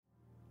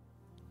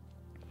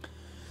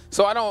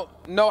So I don't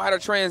know how to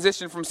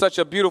transition from such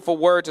a beautiful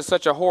word to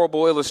such a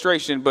horrible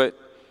illustration, but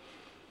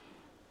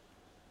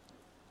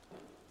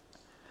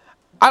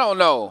I don't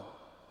know.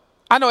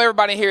 I know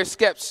everybody here is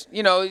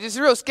it's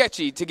real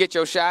sketchy to get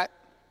your shot.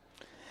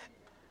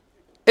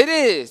 It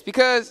is,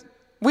 because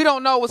we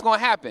don't know what's going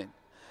to happen.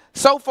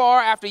 So far,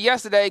 after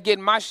yesterday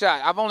getting my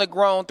shot, I've only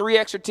grown 3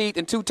 extra teeth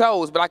and 2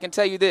 toes, but I can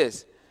tell you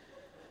this.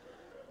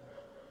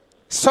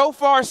 So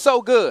far,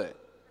 so good.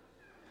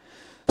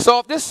 So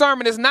if this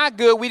sermon is not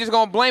good, we just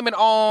going to blame it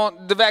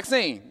on the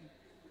vaccine.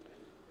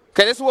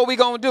 Okay, this is what we're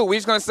going to do. We're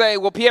just going to say,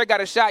 well, Pierre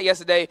got a shot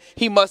yesterday.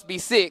 He must be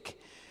sick.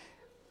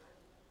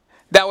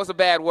 That was a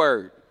bad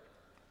word.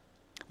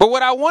 But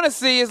what I want to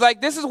see is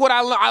this is what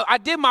I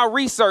did my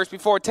research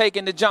before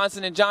taking the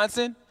Johnson &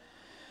 Johnson.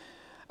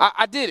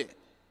 I did it.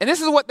 And this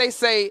is what they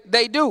say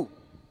they do.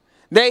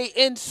 They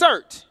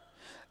insert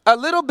a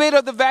little bit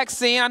of the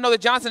vaccine. I know the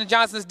Johnson &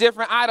 Johnson is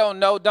different. I don't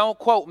know. Don't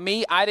quote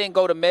me. I didn't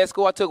go to med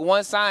school. I took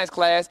one science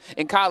class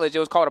in college. It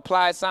was called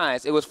applied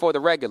science. It was for the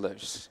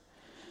regulars.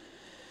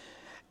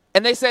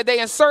 And they said they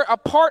insert a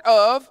part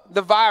of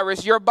the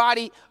virus. Your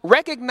body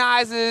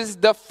recognizes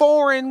the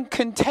foreign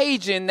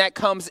contagion that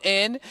comes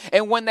in.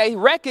 And when they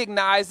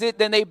recognize it,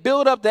 then they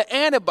build up the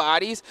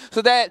antibodies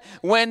so that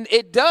when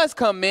it does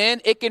come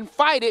in, it can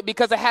fight it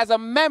because it has a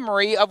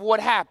memory of what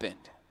happened.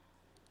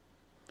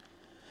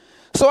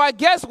 So I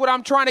guess what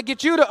I'm trying to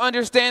get you to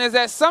understand is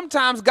that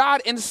sometimes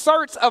God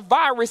inserts a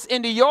virus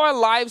into your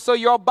life so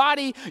your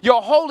body,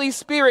 your Holy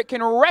Spirit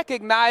can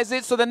recognize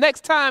it so the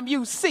next time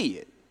you see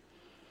it,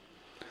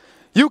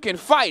 you can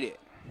fight it.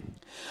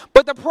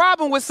 But the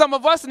problem with some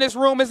of us in this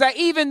room is that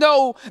even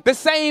though the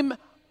same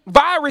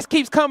virus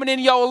keeps coming in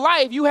your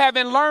life, you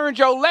haven't learned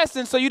your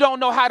lesson, so you don't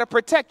know how to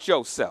protect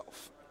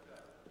yourself.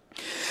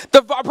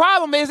 The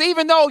problem is,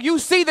 even though you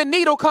see the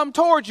needle come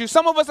towards you,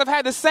 some of us have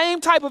had the same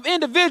type of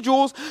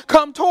individuals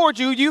come towards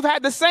you. You've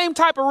had the same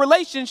type of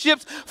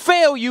relationships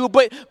fail you,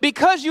 but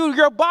because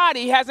your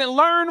body hasn't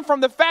learned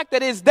from the fact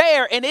that it's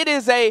there and it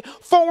is a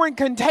foreign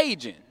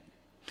contagion.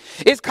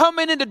 It's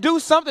coming in to do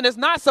something it's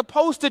not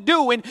supposed to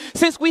do. And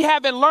since we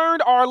haven't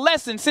learned our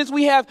lesson, since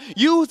we have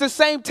used the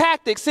same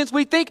tactics, since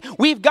we think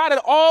we've got it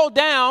all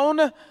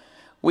down,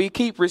 we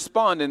keep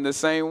responding the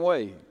same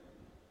way.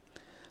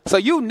 So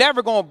you're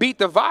never going to beat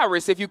the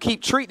virus if you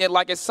keep treating it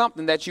like it's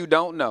something that you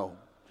don't know.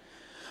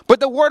 But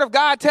the Word of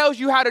God tells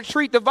you how to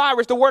treat the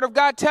virus. The Word of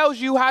God tells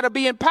you how to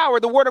be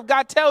empowered. The Word of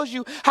God tells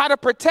you how to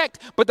protect.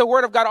 But the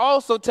Word of God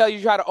also tells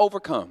you how to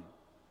overcome.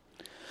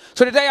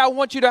 So today I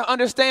want you to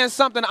understand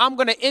something. I'm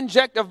going to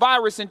inject a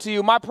virus into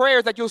you. My prayer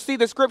is that you'll see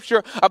the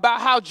scripture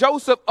about how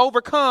Joseph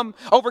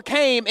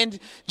overcame in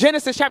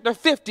Genesis chapter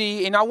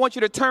 50. And I want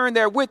you to turn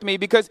there with me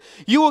because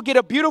you will get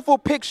a beautiful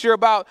picture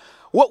about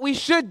what we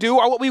should do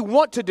or what we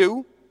want to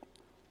do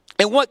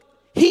and what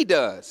he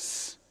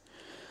does.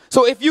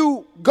 So if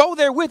you go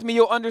there with me,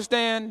 you'll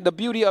understand the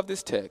beauty of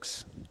this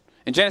text.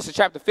 In Genesis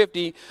chapter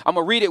 50, I'm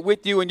going to read it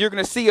with you, and you're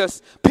going to see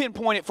us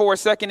pinpoint it for a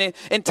second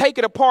and take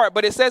it apart.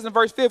 But it says in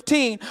verse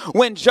 15,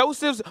 when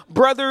Joseph's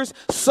brothers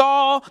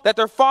saw that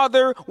their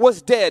father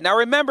was dead. Now,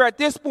 remember, at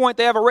this point,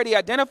 they have already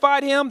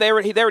identified him. They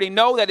already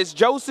know that it's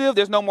Joseph.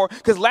 There's no more,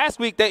 because last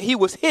week that he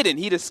was hidden.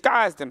 He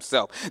disguised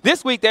himself.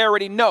 This week, they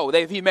already know.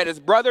 He met his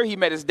brother. He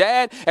met his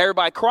dad.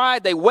 Everybody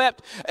cried. They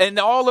wept. And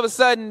all of a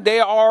sudden, they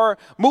are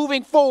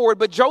moving forward.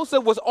 But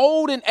Joseph was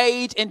old in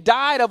age and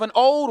died of an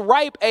old,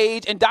 ripe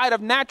age and died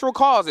of natural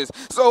causes.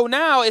 So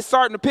now it's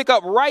starting to pick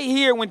up right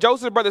here. When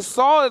Joseph's brothers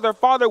saw that their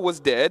father was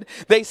dead,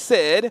 they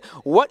said,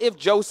 what if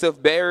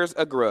Joseph bears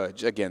a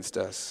grudge against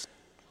us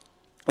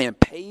and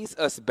pays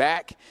us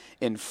back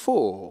in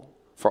full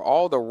for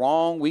all the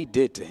wrong we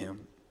did to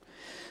him?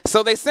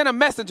 So they sent a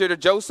messenger to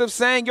Joseph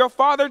saying, your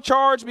father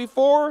charged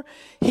before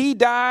he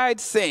died,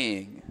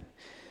 saying,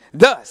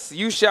 thus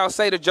you shall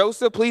say to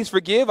Joseph, please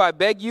forgive, I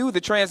beg you,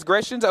 the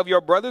transgressions of your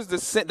brothers,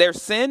 their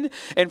sin,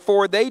 and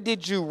for they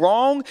did you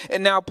wrong.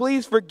 And now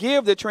please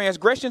forgive the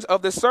transgressions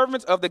of the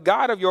servants of the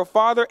God of your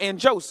father. And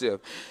Joseph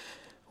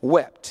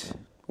wept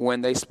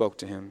when they spoke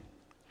to him.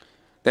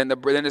 Then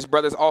his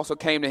brothers also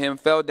came to him,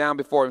 fell down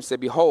before him, and said,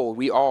 behold,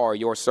 we are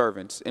your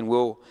servants, and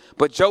will.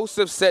 But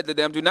Joseph said to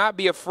them, do not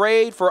be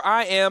afraid, for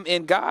I am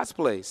in God's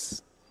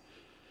place.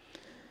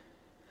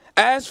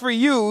 As for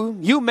you,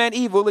 you meant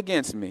evil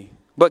against me,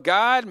 but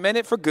God meant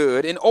it for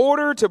good, in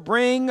order to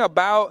bring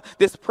about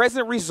this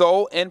present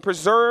result and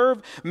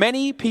preserve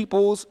many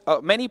people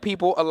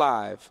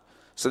alive.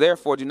 So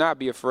therefore, do not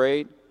be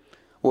afraid.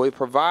 Will he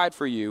provide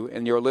for you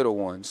and your little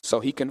ones? So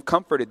he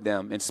comforted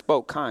them and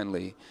spoke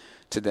kindly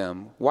to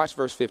them. Watch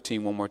verse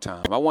 15 one more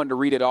time. I wanted to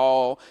read it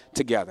all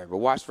together, but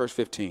watch verse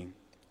 15.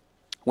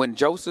 When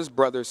Joseph's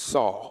brothers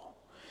saw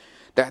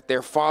that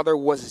their father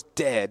was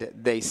dead,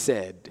 they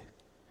said.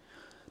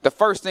 The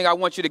first thing I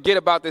want you to get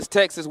about this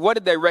text is, what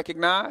did they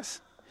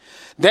recognize?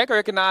 They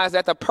recognized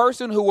that the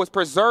person who was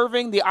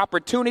preserving the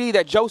opportunity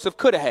that Joseph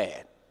could have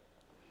had.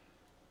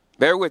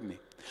 Bear with me.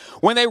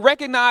 When they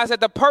recognized that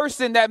the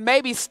person that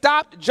maybe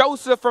stopped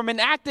Joseph from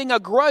enacting a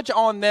grudge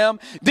on them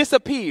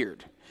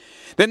disappeared,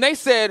 then they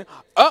said,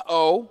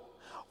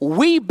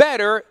 we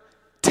better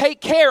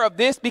take care of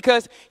this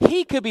because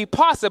he could be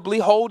possibly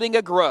holding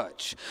a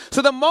grudge.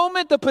 So the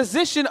moment the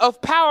position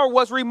of power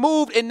was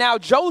removed and now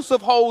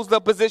Joseph holds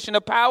the position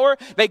of power,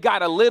 they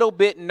got a little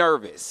bit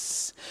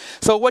nervous.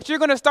 So what you're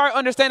going to start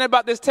understanding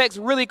about this text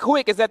really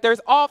quick is that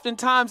there's often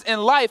times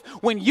in life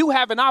when you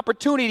have an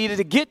opportunity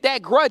to get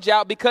that grudge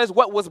out because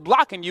what was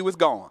blocking you is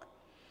gone.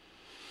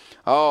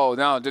 Oh,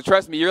 no,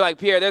 trust me, you're like,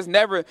 Pierre, there's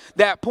never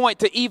that point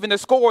to even the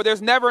score.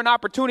 There's never an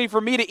opportunity for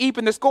me to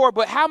even the score.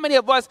 But how many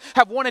of us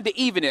have wanted to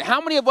even it?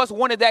 How many of us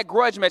wanted that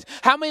grudge match?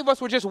 How many of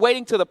us were just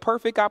waiting till the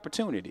perfect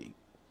opportunity?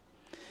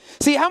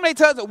 See, how many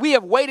times we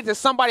have waited to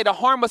somebody to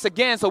harm us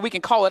again so we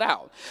can call it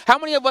out? How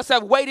many of us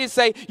have waited to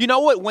say, you know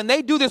what, when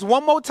they do this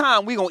one more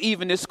time, we're going to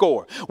even this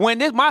score. When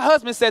my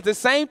husband says the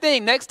same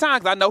thing next time,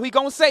 because I know he's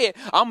going to say it,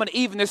 I'm going to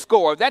even this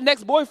score. If that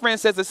next boyfriend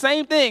says the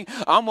same thing,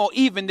 I'm going to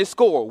even this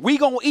score. We're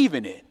going to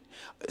even it.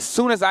 As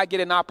soon as I get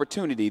an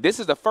opportunity, this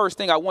is the first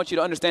thing I want you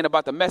to understand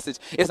about the message.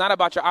 It's not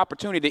about your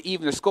opportunity to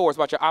even the score. It's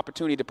about your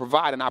opportunity to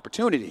provide an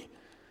opportunity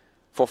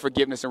for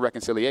forgiveness and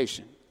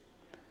reconciliation.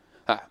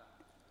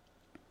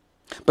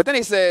 But then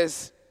he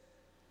says,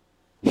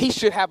 he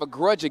should have a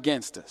grudge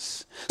against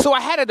us. So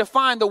I had to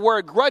define the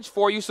word grudge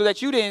for you so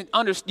that you can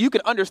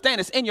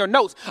understand. It's in your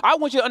notes. I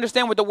want you to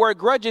understand what the word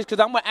grudge is because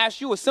I'm going to ask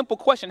you a simple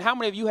question. How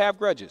many of you have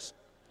grudges?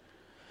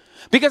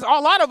 Because a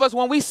lot of us,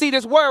 when we see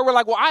this word, we're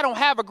like, well, I don't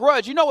have a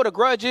grudge. You know what a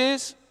grudge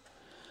is?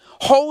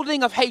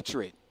 Holding of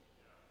hatred.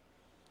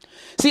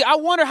 See, I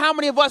wonder how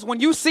many of us, when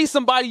you see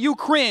somebody, you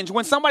cringe.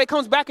 When somebody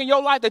comes back in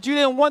your life that you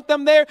didn't want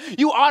them there,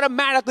 you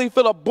automatically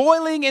feel a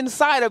boiling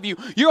inside of you.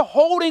 You're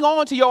holding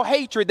on to your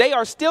hatred. They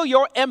are still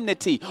your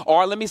enmity.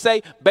 Or let me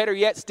say, better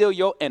yet, still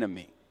your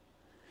enemy.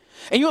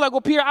 And you're like, well,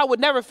 Pierre, I would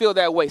never feel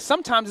that way.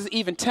 Sometimes it's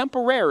even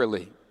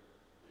temporarily.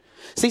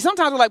 See,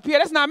 sometimes we're like, Pierre,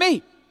 that's not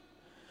me.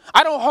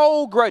 I don't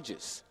hold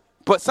grudges,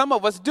 but some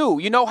of us do.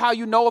 You know how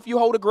you know if you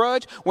hold a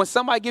grudge? When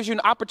somebody gives you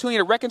an opportunity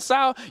to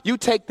reconcile, you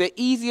take the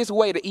easiest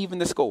way to even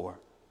the score.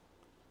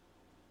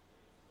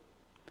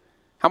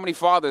 How many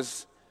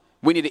fathers,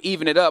 we need to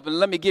even it up? And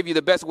let me give you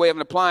the best way of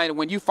applying it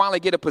when you finally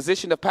get a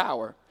position of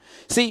power.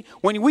 See,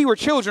 when we were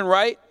children,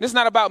 right? This is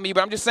not about me,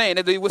 but I'm just saying.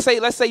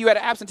 Let's say you had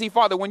an absentee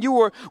father. When you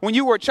were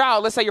a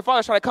child, let's say your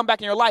father's trying to come back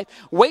in your life.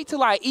 Wait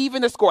till I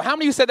even the score. How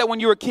many of you said that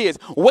when you were kids?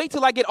 Wait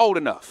till I get old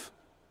enough.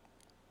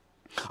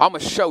 I'm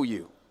going to show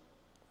you.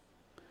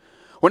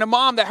 When a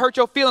mom that hurt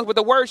your feelings with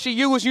the words she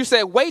used, you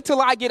said, wait till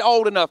I get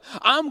old enough.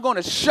 I'm going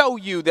to show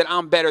you that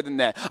I'm better than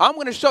that. I'm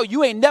going to show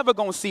you ain't never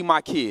going to see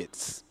my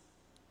kids.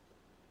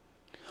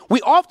 We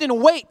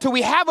often wait till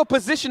we have a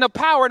position of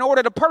power in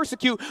order to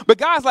persecute. But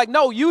God's like,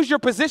 no, use your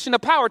position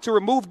of power to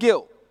remove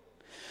guilt.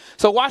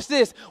 So watch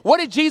this. What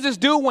did Jesus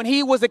do when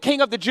he was the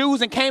king of the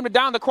Jews and came to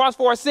die on the cross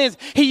for our sins?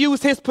 He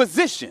used his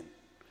position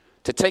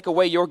to take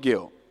away your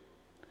guilt.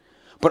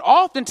 But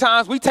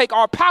oftentimes we take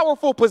our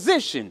powerful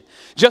position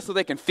just so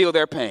they can feel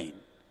their pain.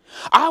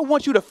 I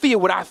want you to feel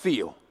what I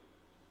feel.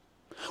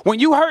 When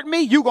you hurt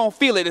me, you're going to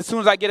feel it as soon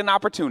as I get an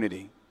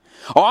opportunity.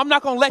 Or I'm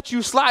not going to let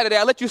you slide today.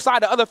 I'll let you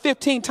slide the other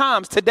 15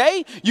 times.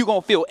 Today, you're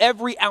going to feel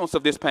every ounce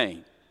of this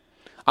pain.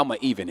 I'm going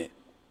to even it.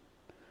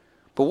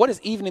 But what does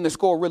evening the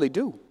score really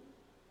do?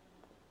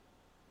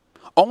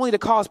 Only to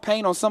cause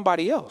pain on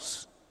somebody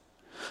else.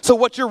 So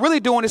what you're really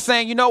doing is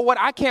saying, you know what?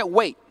 I can't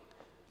wait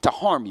to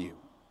harm you.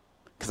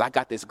 Because I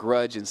got this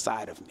grudge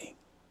inside of me.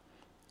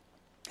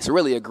 It's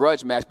really a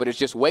grudge match, but it's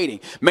just waiting.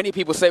 Many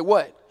people say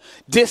what?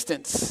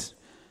 Distance.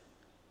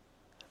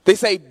 They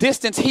say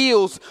distance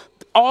heals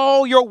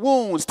all your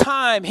wounds.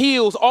 Time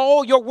heals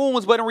all your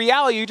wounds. But in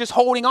reality, you're just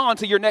holding on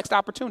to your next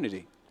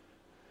opportunity.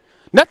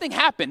 Nothing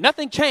happened.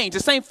 Nothing changed.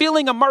 The same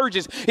feeling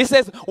emerges. It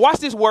says, watch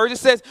this word. It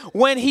says,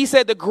 when he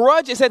said the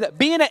grudge, it said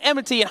being an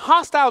enmity and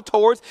hostile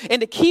towards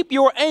and to keep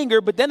your anger.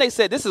 But then they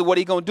said, this is what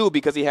he's going to do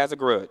because he has a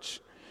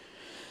grudge.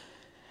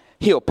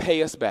 He'll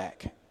pay us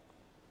back.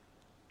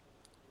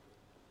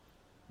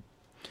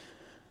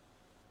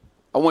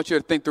 I want you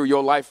to think through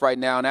your life right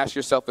now and ask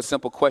yourself a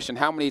simple question.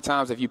 How many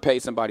times have you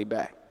paid somebody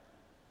back?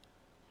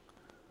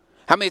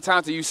 How many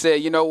times have you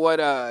said, you know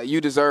what,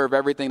 you deserve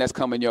everything that's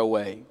coming your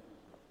way?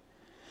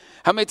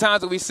 How many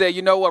times have we said,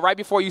 you know what, right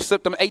before you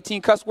slip them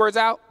 18 cuss words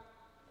out,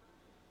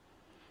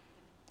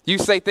 you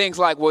say things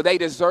like, well, they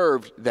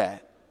deserved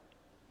that.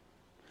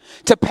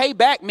 To pay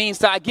back means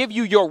that I give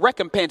you your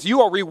recompense.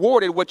 You are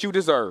rewarded what you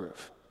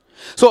deserve.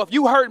 So if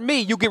you hurt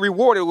me, you get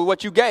rewarded with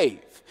what you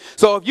gave.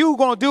 So if you're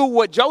going to do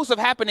what Joseph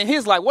happened in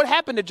his life, what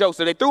happened to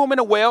Joseph? They threw him in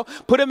a well,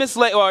 put him in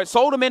or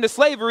sold him into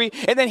slavery,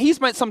 and then he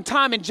spent some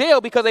time in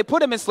jail because they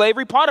put him in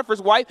slavery,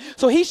 Potiphar's wife.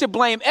 So he should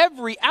blame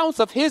every ounce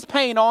of his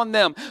pain on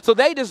them. So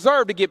they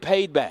deserve to get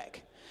paid back.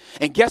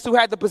 And guess who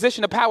had the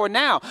position of power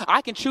now?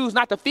 I can choose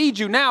not to feed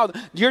you now.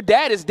 Your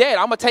dad is dead.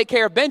 I'm going to take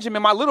care of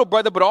Benjamin, my little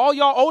brother. But all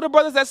y'all older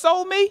brothers that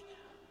sold me,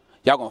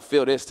 y'all going to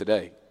feel this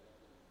today.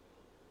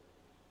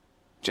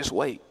 Just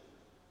wait.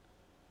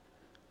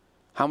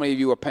 How many of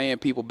you are paying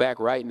people back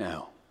right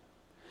now?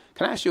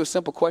 Can I ask you a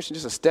simple question,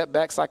 just a step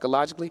back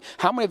psychologically?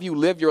 How many of you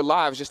live your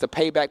lives just to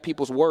pay back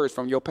people's words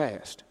from your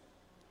past?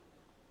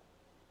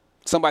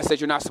 Somebody said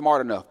you're not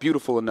smart enough,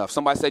 beautiful enough.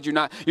 Somebody said you're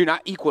not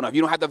equal enough.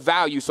 You don't have the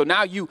value. So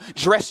now you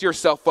dress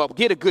yourself up,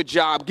 get a good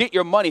job, get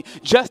your money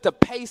just to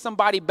pay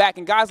somebody back.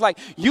 And God's like,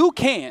 you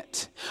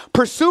can't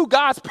pursue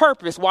God's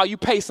purpose while you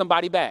pay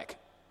somebody back.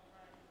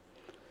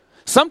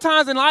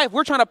 Sometimes in life,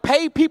 we're trying to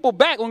pay people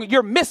back when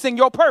you're missing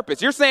your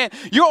purpose. You're saying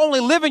you're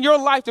only living your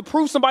life to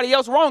prove somebody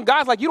else wrong.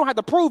 God's like, you don't have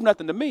to prove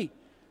nothing to me.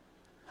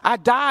 I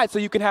died so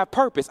you can have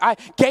purpose. I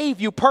gave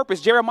you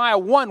purpose. Jeremiah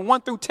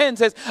 1:1-10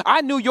 says,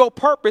 I knew your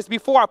purpose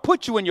before I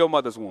put you in your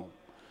mother's womb.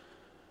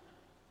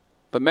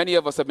 But many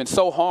of us have been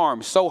so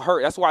harmed, so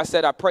hurt. That's why I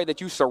said I pray that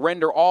you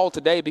surrender all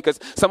today, because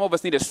some of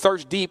us need to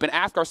search deep and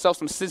ask ourselves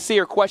some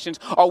sincere questions.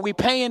 Are we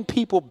paying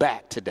people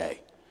back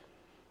today?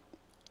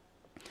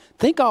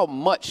 Think how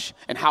much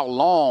and how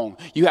long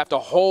you have to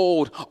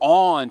hold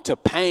on to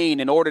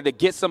pain in order to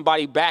get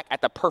somebody back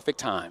at the perfect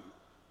time.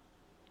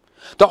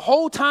 The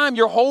whole time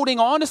you're holding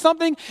on to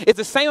something is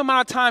the same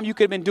amount of time you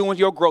could have been doing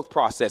your growth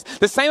process.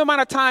 The same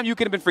amount of time you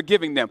could have been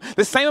forgiving them.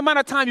 The same amount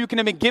of time you could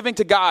have been giving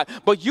to God.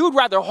 But you'd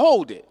rather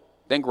hold it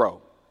than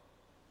grow.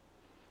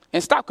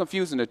 And stop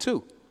confusing the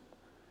two.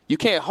 You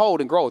can't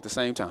hold and grow at the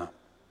same time.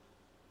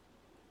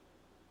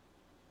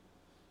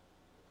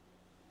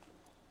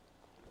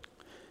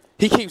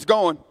 He keeps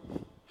going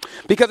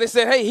because they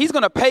said, hey, he's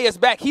going to pay us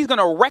back. He's going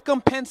to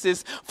recompense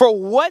us for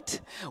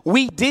what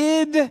we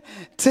did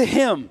to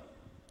him.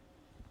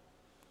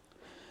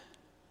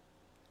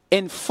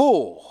 In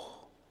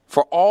full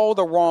for all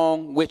the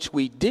wrong which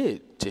we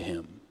did to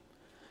him.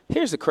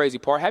 Here's the crazy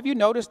part. Have you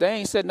noticed they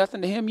ain't said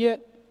nothing to him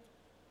yet?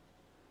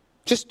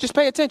 Just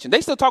pay attention. They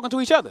still talking to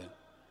each other.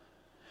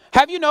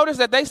 Have you noticed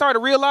that they started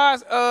to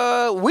realize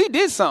we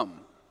did something?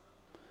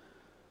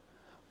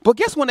 But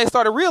guess when they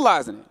started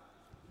realizing it?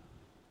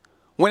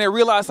 When they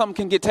realize something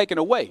can get taken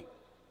away.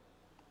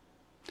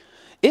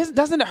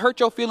 Doesn't it hurt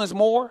your feelings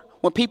more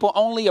when people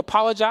only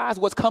apologize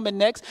what's coming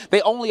next?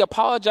 They only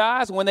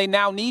apologize when they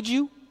now need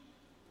you.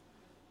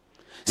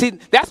 See,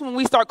 that's when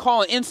we start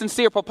calling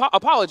insincere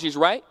apologies,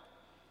 right?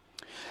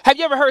 Have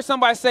you ever heard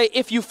somebody say,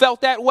 if you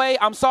felt that way,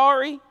 I'm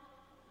sorry?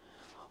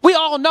 We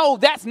all know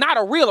that's not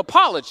a real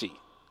apology,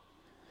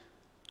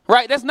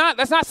 right? That's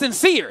not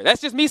sincere.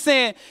 That's just me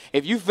saying,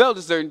 if you felt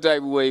a certain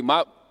type of way,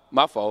 my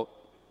fault.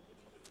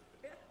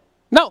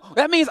 No,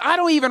 that means I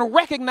don't even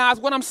recognize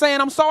what I'm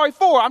saying I'm sorry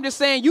for. I'm just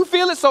saying you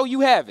feel it, so you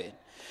have it.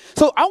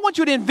 So I want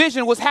you to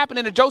envision what's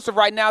happening to Joseph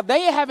right now.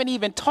 They haven't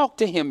even talked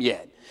to him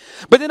yet.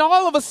 But then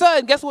all of a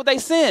sudden, guess what they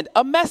send?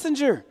 A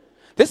messenger.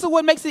 This is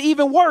what makes it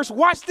even worse.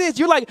 Watch this.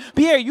 You're like,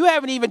 Pierre, you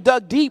haven't even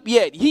dug deep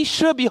yet. He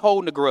should be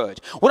holding a grudge.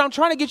 What I'm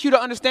trying to get you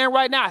to understand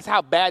right now is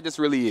how bad this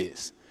really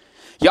is.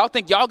 Y'all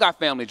think y'all got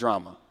family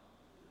drama.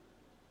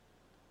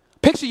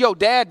 Picture your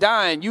dad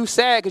dying. You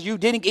sad because you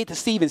didn't get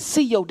to even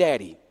see your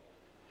daddy.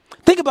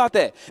 Think about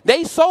that.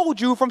 They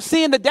sold you from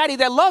seeing the daddy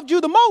that loved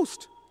you the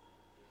most.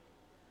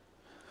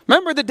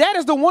 Remember, the dad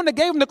is the one that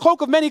gave him the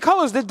cloak of many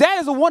colors. The dad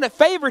is the one that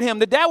favored him.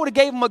 The dad would have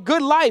gave him a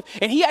good life,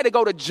 and he had to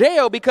go to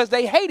jail because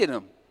they hated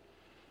him.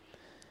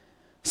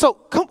 So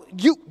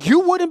you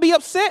wouldn't be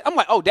upset? I'm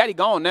like, oh, daddy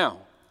gone now.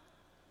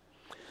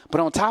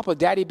 But on top of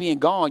daddy being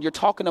gone, you're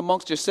talking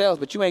amongst yourselves,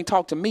 but you ain't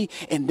talked to me.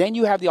 And then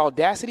you have the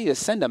audacity to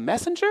send a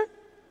messenger?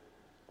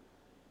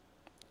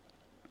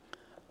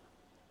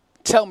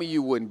 Tell me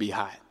you wouldn't be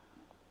hot.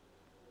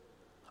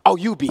 Oh,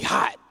 you'd be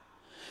hot.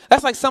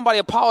 That's like somebody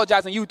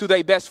apologizing you through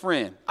their best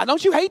friend.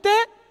 Don't you hate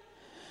that?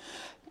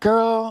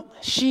 Girl,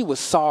 she was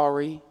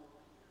sorry.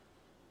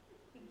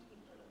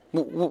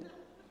 Well,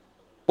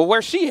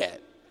 where's she at?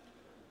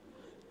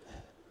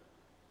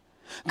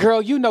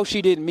 Girl, you know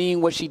she didn't mean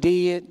what she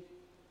did.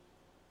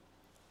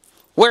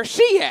 Where's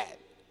she at?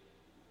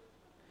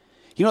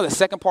 You know the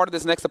second part of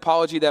this next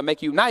apology that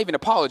make you, not even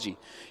apology.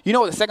 You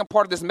know what the second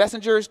part of this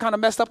messenger is kind of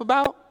messed up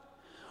about?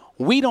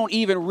 We don't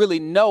even really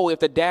know if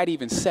the dad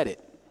even said it.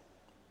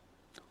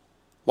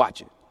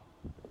 Watch it.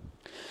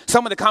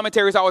 Some of the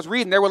commentaries I was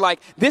reading, they were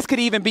like, this could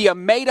even be a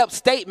made-up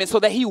statement so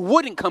that he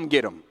wouldn't come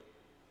get him.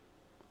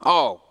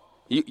 Oh,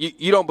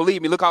 you don't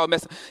believe me. Look how it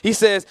messed up. He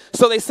says,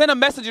 so they sent a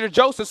messenger to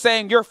Joseph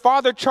saying, your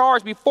father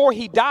charged before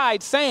he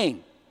died,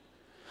 saying.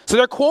 So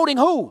they're quoting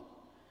who?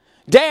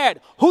 Dad.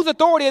 Whose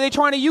authority are they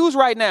trying to use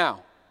right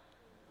now?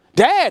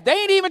 Dad. They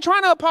ain't even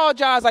trying to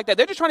apologize like that.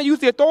 They're just trying to use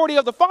the authority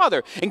of the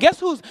father. And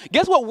guess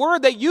what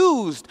word they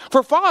used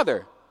for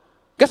father?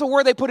 Guess what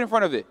word they put in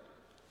front of it?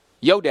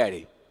 Yo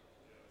daddy.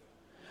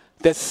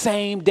 The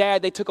same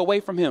dad they took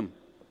away from him.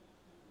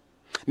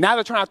 Now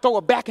they're trying to throw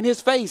it back in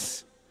his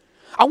face.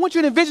 I want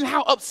you to envision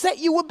how upset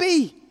you would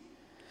be.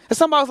 If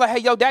somebody was like,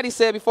 hey, yo daddy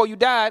said before he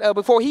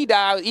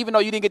died, even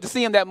though you didn't get to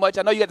see him that much,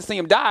 I know you got to see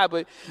him die,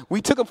 but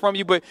we took him from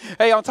you. But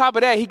hey, on top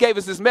of that, he gave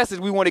us this message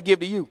we want to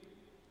give to you.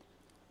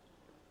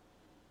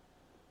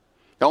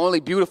 The only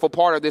beautiful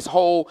part of this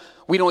whole,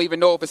 we don't even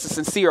know if it's a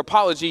sincere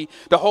apology,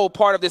 the whole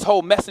part of this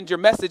whole messenger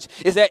message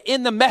is that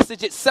in the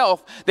message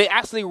itself, they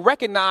actually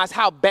recognize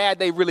how bad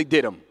they really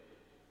did them.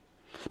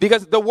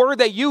 Because the word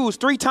they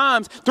used 3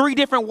 times, 3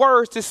 different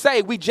words to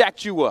say, we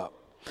jacked you up.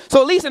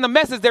 So at least in the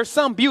message, there's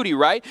some beauty,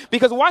 right?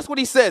 Because watch what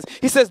he says.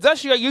 He says,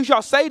 thus you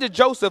shall say to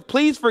Joseph,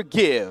 please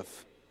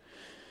forgive,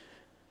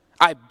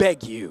 I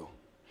beg you,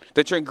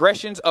 the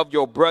transgressions of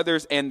your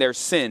brothers and their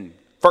sin.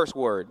 First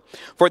word.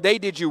 For they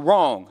did you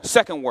wrong.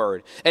 Second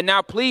word. And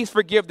now please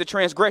forgive the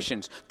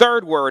transgressions.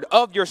 Third word.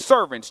 Of your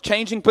servants.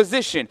 Changing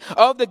position.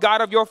 Of the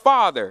God of your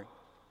father.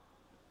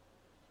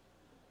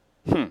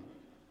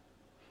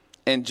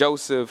 And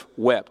Joseph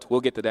wept.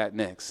 We'll get to that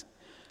next.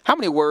 How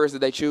many words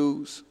did they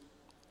choose?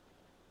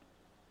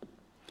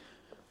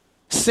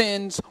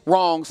 Sins,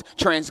 wrongs,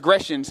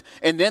 transgressions.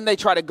 And then they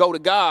try to go to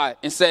God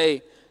and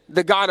say,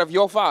 the God of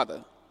your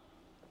father.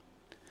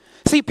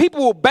 See, people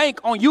will bank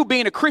on you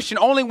being a Christian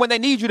only when they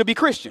need you to be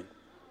Christian.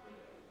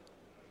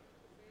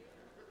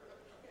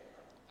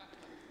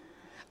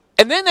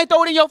 And then they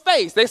throw it in your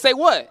face. They say,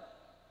 what?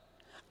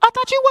 I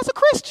thought you was a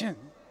Christian.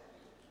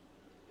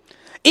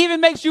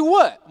 Even makes you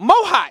what?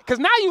 More hot. Because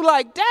now you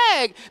like,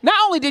 dag, not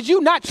only did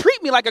you not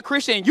treat me like a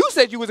Christian, you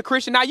said you was a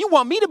Christian, now you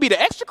want me to be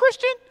the extra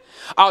Christian?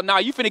 Oh, no,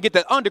 you finna get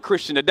the under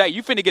Christian today.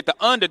 You finna get the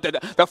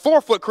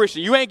 4-foot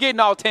Christian. You ain't getting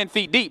all 10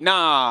 feet deep.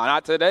 Nah,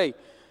 not today.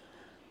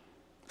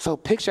 So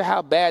picture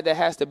how bad that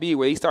has to be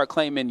where he start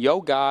claiming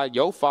your God,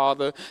 your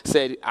father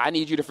said, I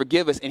need you to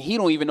forgive us. And he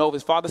don't even know if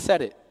his father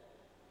said it.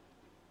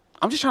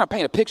 I'm just trying to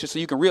paint a picture so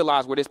you can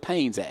realize where this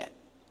pain's at.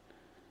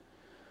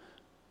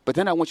 But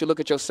then I want you to look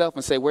at yourself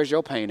and say, where's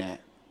your pain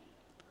at?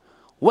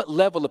 What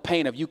level of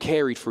pain have you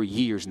carried for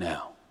years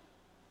now?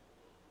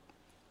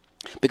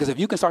 Because if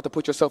you can start to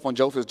put yourself on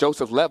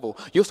Joseph's level,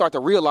 you'll start to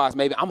realize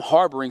maybe I'm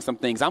harboring some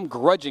things. I'm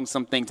grudging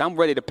some things. I'm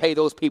ready to pay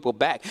those people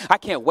back. I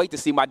can't wait to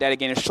see my dad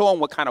again and show him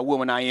what kind of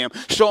woman I am.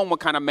 Show him what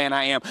kind of man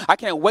I am. I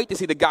can't wait to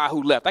see the guy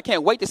who left. I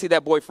can't wait to see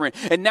that boyfriend.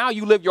 And now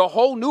you live your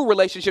whole new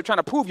relationship trying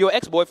to prove your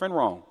ex-boyfriend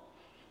wrong.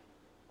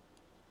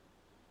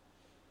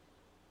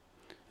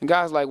 And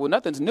God's like, well,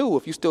 nothing's new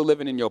if you're still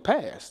living in your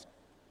past.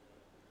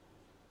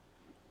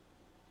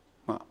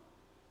 Well,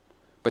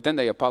 but then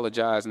they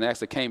apologized and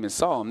actually came and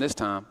saw him this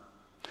time.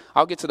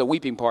 I'll get to the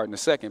weeping part in a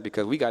second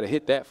because we got to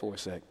hit that for a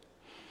sec.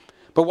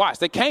 But watch,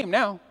 they came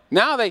now.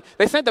 Now they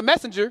sent the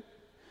messenger,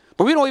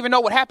 but we don't even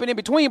know what happened in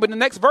between. But in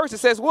the next verse, it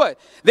says what?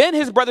 Then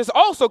his brothers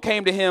also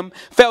came to him,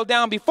 fell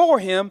down before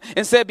him,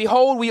 and said,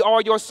 behold, we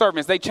are your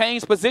servants. They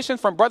changed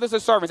positions from brothers to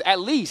servants. At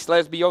least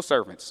let us be your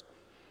servants.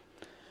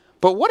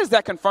 But what does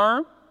that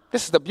confirm?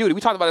 This is the beauty.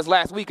 We talked about this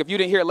last week. If you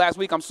didn't hear it last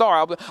week, I'm sorry.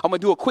 I'm going to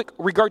do a quick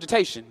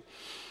regurgitation.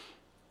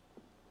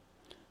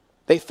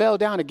 They fell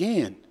down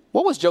again.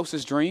 What was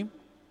Joseph's dream?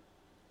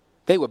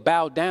 They would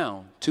bow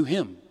down to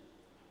him.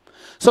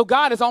 So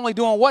God is only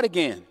doing what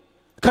again?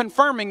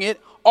 Confirming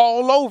it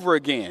all over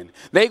again.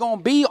 They're going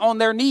to be on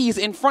their knees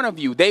in front of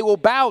you. They will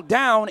bow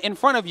down in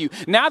front of you.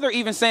 Now they're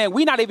even saying,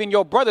 we're not even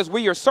your brothers,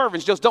 we're your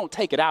servants. Just don't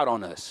take it out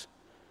on us.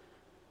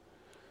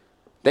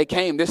 They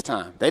came this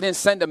time. They didn't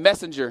send a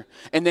messenger.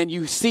 And then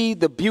you see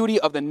the beauty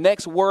of the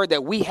next word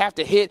that we have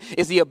to hit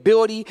is the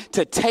ability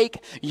to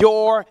take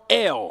your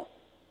L.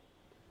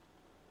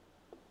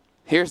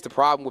 Here's the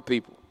problem with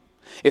people.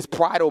 Is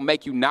pride will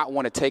make you not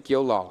want to take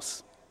your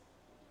loss.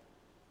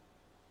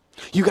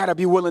 You got to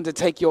be willing to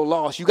take your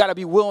loss. You got to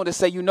be willing to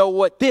say, you know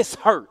what, this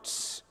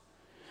hurts.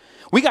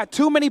 We got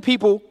too many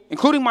people,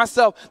 including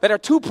myself, that are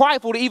too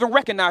prideful to even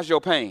recognize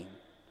your pain.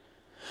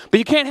 But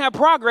you can't have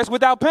progress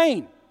without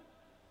pain.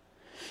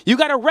 You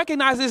got to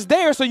recognize it's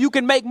there so you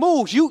can make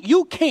moves.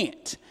 You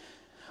can't.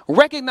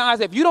 Recognize,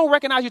 if you don't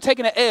recognize you're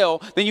taking an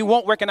L, then you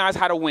won't recognize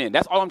how to win.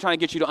 That's all I'm trying to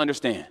get you to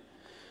understand.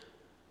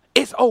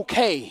 It's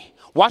okay.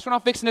 Watch what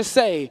I'm fixing to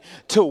say,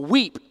 to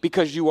weep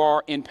because you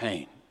are in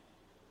pain.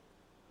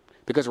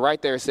 Because right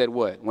there it said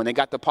what? When they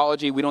got the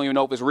apology, we don't even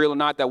know if it's real or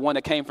not, that one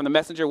that came from the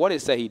messenger, what did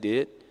it say he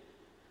did?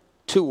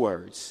 2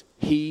 words.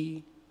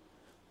 He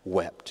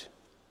wept.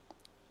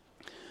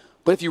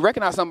 But if you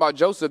recognize something about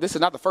Joseph, this is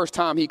not the first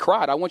time he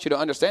cried. I want you to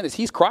understand this.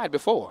 He's cried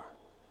before.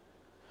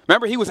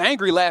 Remember, he was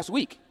angry last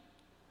week.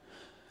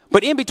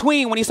 But in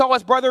between, when he saw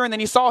his brother and then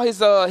he saw his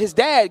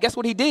dad, guess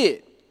what he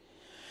did?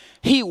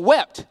 He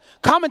wept.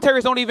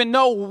 Commentaries don't even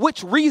know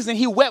which reason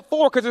he wept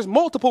for because there's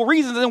multiple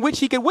reasons in which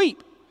he could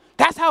weep.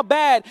 That's how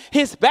bad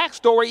his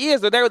backstory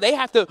is. They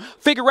have to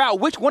figure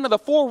out which one of the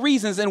 4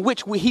 reasons in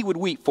which he would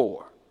weep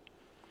for.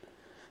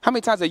 How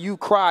many times have you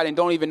cried and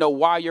don't even know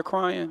why you're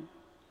crying?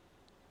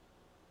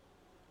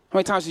 How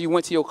many times have you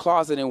went to your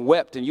closet and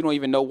wept and you don't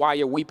even know why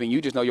you're weeping?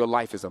 You just know your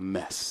life is a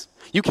mess.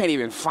 You can't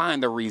even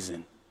find the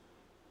reason.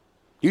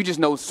 You just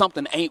know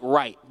something ain't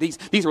right.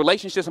 These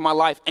relationships in my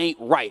life ain't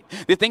right.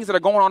 The things that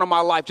are going on in my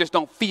life just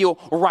don't feel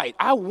right.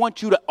 I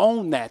want you to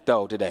own that,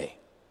 though, today.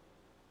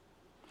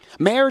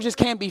 Marriages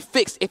can't be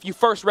fixed if you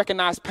first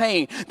recognize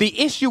pain.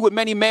 The issue with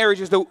many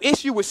marriages, the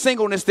issue with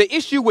singleness, the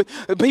issue with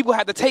people who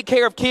have to take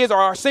care of kids or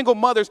are single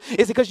mothers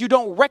is because you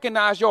don't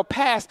recognize your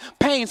past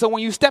pain. So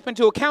when you step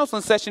into a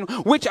counseling session,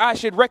 which I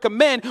should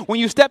recommend, when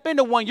you step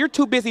into one, you're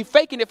too busy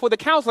faking it for the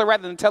counselor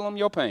rather than tell them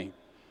your pain.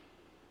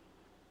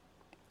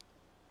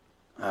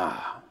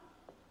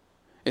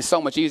 It's so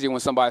much easier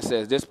when somebody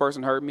says, this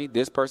person hurt me,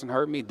 this person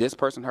hurt me, this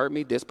person hurt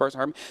me, this person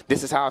hurt me.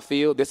 This is how I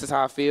feel, this is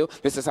how I feel,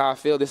 this is how I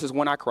feel, this is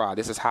when I cry,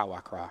 this is how I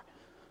cry.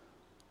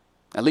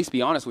 At least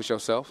be honest with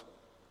yourself.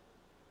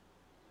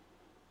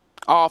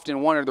 I often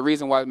wonder the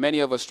reason why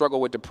many of us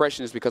struggle with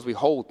depression is because we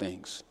hold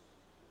things.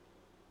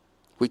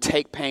 We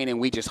take pain and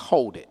we just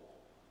hold it.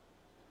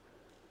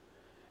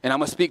 And I'm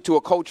going to speak to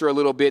a culture a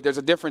little bit. There's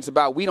a difference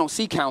about we don't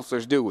see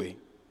counselors, do we?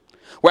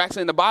 Well,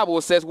 actually in the Bible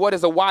it says, what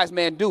does a wise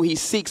man do? He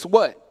seeks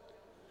what?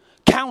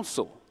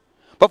 Counsel.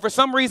 But for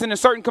some reason in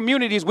certain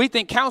communities, we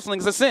think counseling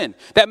is a sin.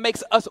 That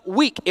makes us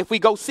weak if we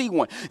go see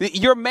one.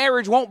 Your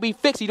marriage won't be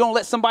fixed. You don't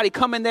let somebody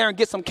come in there and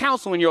get some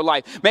counsel in your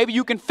life. Maybe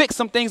you can fix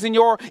some things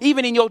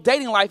even in your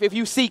dating life if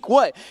you seek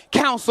what?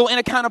 Counsel and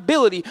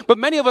accountability. But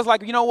many of us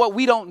like, you know what?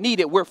 We don't need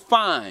it. We're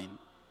fine.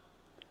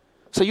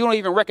 So you don't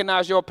even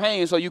recognize your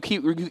pain, so you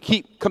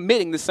keep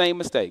committing the same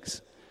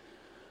mistakes.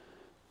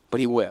 But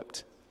he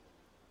wept.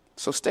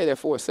 So stay there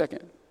for a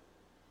second.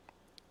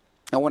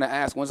 I want to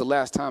ask, when's the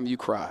last time you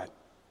cried?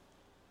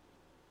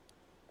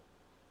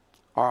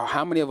 Or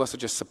how many of us are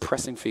just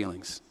suppressing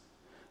feelings,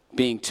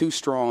 being too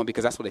strong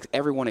because that's what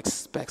everyone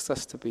expects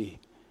us to be?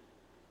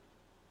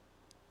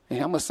 And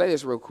I'm going to say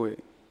this real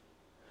quick.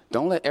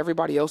 Don't let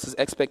everybody else's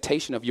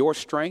expectation of your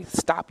strength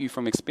stop you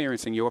from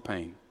experiencing your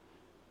pain.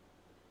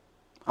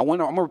 I'm going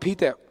to repeat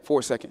that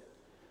for a second.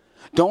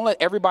 Don't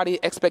let everybody's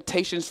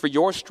expectations for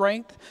your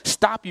strength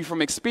stop you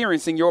from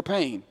experiencing your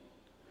pain.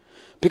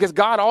 Because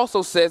God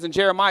also says in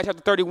Jeremiah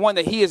chapter 31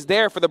 that he is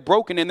there for the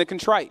broken and the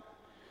contrite.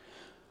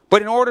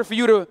 But in order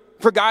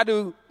for God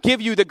to give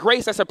you the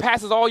grace that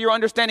surpasses all your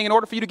understanding, in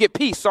order for you to get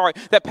peace,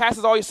 that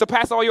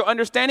surpasses all your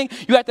understanding,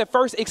 you have to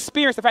first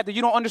experience the fact that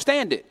you don't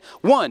understand it.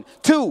 1,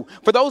 2,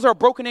 for those who are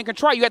broken and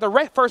contrite, you have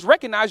to first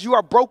recognize you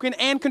are broken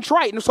and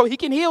contrite, and so he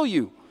can heal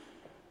you.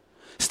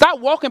 Stop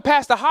walking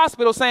past the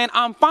hospital saying,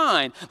 I'm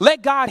fine.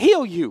 Let God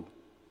heal you.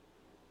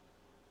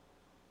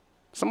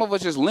 Some of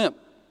us just limp,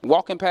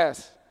 walking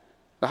past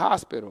the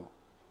hospital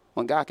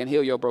when God can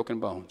heal your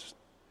broken bones.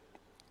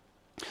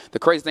 The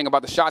crazy thing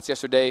about the shots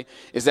yesterday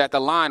is that the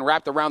line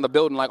wrapped around the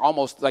building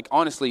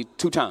honestly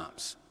 2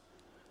 times.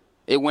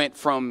 It went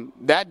from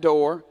that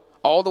door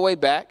all the way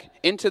back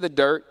into the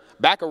dirt,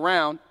 back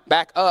around,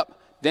 back up,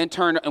 then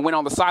turned and went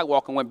on the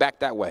sidewalk and went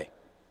back that way.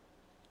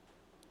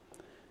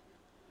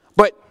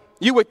 But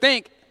you would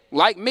think,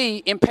 like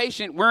me,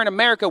 impatient, we're in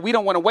America, we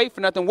don't want to wait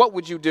for nothing. What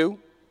would you do?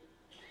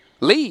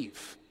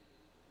 Leave.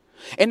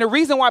 And the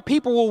reason why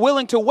people were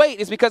willing to wait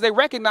is because they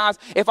recognize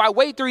if I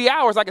wait 3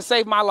 hours, I can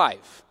save my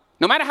life.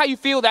 No matter how you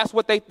feel, that's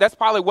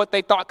probably what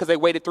they thought because they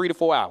waited 3 to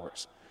 4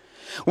 hours.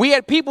 We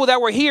had people that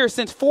were here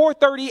since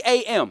 4:30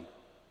 a.m.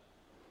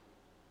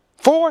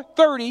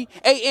 4:30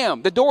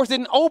 a.m. The doors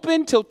didn't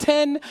open till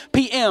 10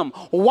 p.m.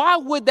 Why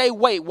would they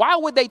wait? Why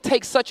would they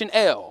take such an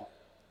L?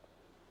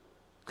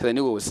 Because they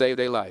knew it would save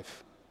their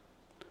life.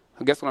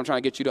 I guess what I'm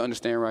trying to get you to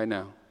understand right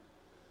now.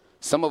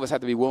 Some of us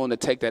have to be willing to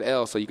take that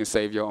L so you can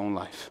save your own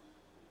life.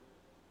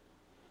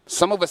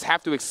 Some of us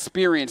have to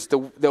experience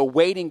the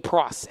waiting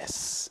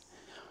process,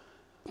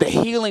 the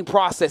healing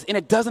process, and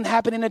it doesn't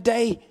happen in a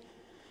day.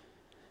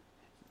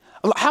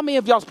 How many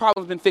of y'all's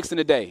problems been fixed in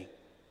a day?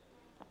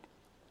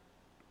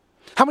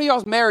 How many of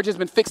y'all's marriage has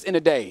been fixed in a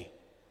day?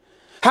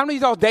 How many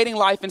of y'all's dating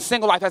life and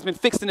single life has been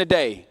fixed in a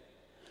day?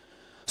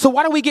 So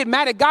why do we get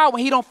mad at God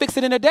when he don't fix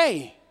it in a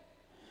day?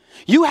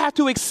 You have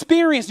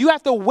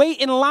to wait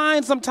in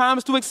line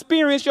sometimes to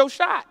experience your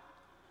shot.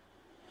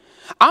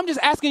 I'm just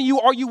asking you,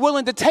 are you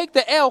willing to take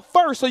the L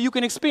first so you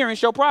can experience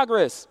your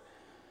progress?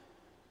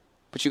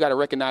 But you got to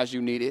recognize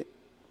you need it.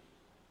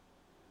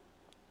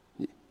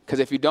 Because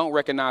if you don't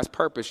recognize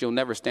purpose, you'll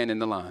never stand in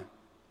the line.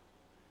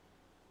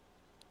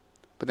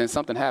 But then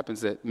something happens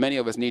that many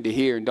of us need to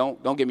hear. And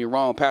don't get me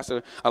wrong,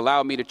 Pastor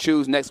allowed me to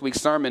choose next week's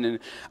sermon, and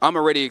I'm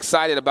already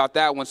excited about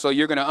that one. So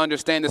you're going to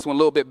understand this one a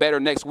little bit better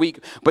next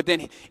week. But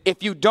then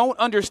if you don't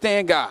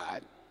understand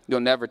God, you'll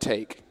never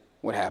take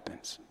what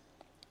happens.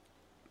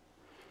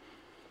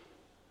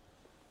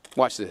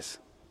 Watch this.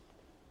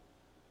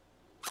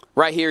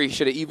 Right here, he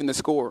should have evened the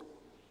score.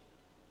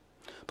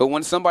 But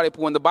when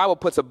the Bible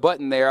puts a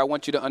button there, I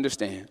want you to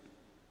understand.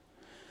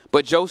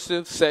 But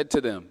Joseph said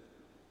to them,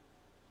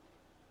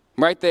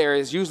 right there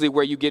is usually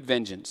where you get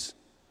vengeance.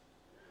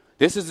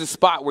 This is the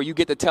spot where you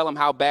get to tell him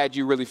how bad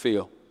you really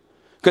feel.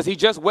 Because he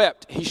just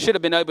wept. He should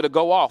have been able to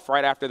go off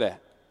right after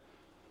that.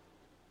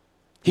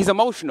 He's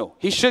emotional.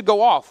 He should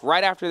go off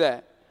right after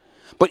that.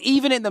 But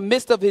even in the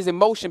midst of his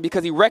emotion,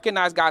 because he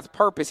recognized God's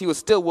purpose, he was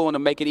still willing to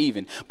make it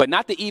even. But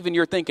not the even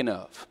you're thinking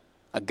of,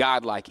 a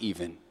God-like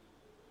even.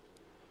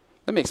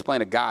 Let me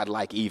explain a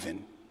God-like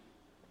even.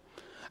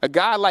 A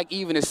God-like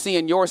even is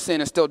seeing your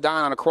sin and still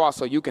dying on the cross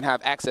so you can have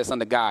access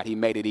unto God. He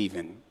made it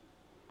even.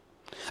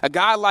 A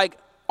God like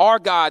our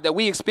God that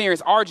we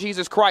experience, our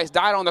Jesus Christ,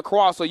 died on the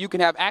cross so you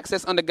can have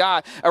access unto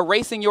God,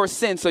 erasing your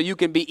sin so you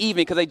can be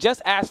even, because they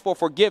just asked for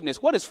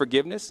forgiveness. What is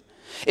forgiveness?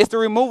 It's the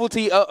remove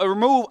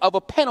of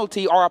a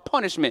penalty or a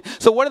punishment.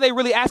 So what are they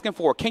really asking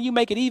for? Can you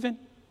make it even?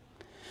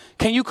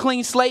 Can you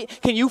clean slate?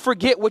 Can you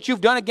forget what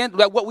you've done against,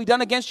 like what we've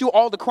done against you,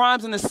 all the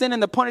crimes and the sin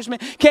and the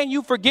punishment? Can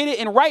you forget it?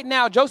 And right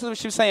now,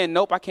 Joseph is saying,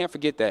 nope, I can't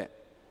forget that.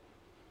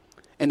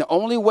 And the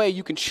only way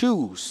you can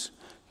choose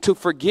to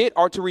forget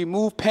or to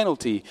remove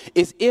penalty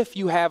is if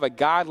you have a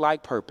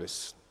God-like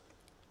purpose.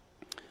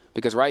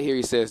 Because right here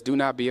he says, do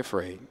not be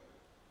afraid.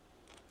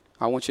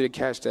 I want you to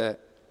catch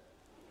that.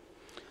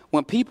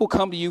 When people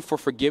come to you for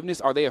forgiveness,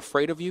 are they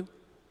afraid of you?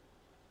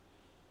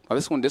 Oh,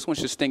 this one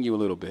should sting you a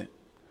little bit.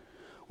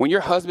 When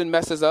your husband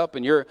messes up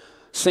and you're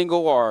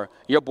single, or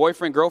your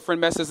boyfriend, girlfriend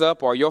messes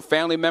up, or your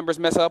family members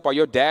mess up, or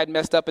your dad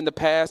messed up in the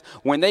past,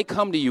 when they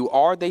come to you,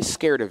 are they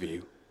scared of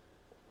you?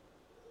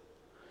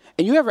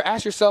 And you ever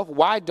ask yourself,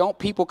 why don't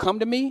people come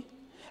to me?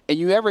 And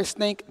you ever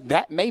think,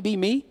 that may be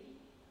me?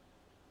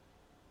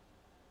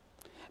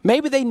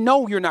 Maybe they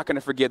know you're not going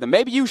to forgive them.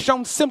 Maybe you've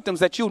shown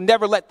symptoms that you'll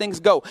never let things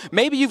go.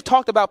 Maybe you've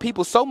talked about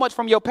people so much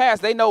from your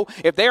past, they know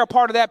if they're a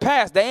part of that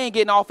past, they ain't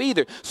getting off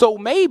either. So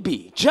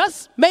maybe,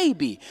 just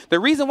maybe, the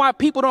reason why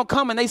people don't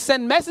come and they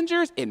send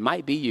messengers, it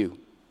might be you.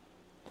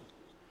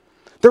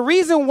 The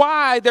reason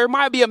why there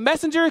might be a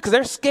messenger is because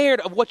they're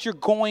scared of what you're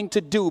going to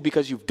do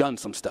because you've done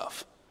some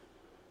stuff.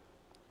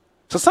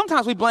 So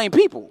sometimes we blame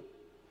people.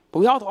 But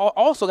we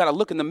also got to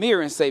look in the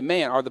mirror and say,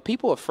 man, are the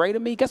people afraid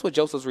of me? Guess what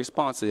Joseph's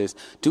response is?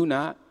 Do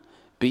not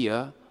be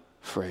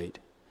afraid.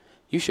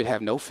 You should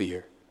have no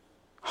fear.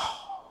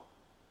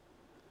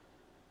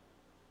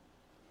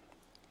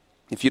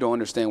 If you don't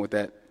understand what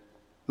that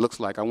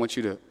looks like, I want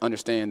you to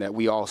understand that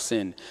we all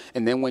sin.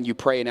 And then when you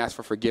pray and ask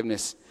for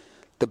forgiveness,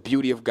 the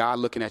beauty of God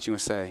looking at you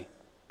and say,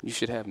 you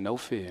should have no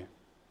fear.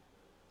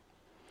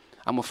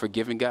 I'm a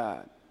forgiving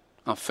God.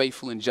 I'm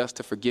faithful and just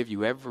to forgive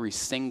you every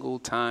single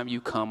time you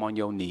come on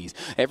your knees.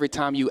 Every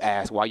time you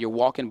ask, while you're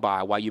walking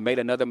by, while you made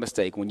another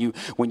mistake, when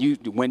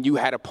you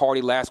had a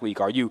party last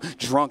week, are you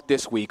drunk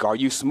this week, are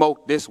you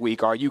smoked this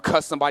week, are you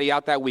cussed somebody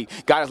out that week?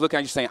 God is looking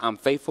at you saying, I'm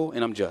faithful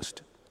and I'm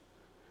just.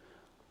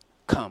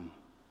 Come,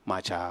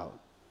 my child,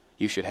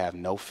 you should have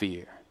no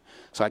fear.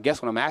 So I guess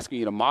what I'm asking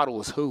you to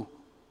model is who?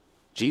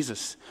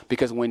 Jesus.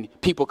 Because when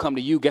people come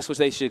to you, guess what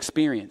they should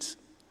experience?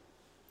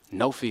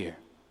 No fear.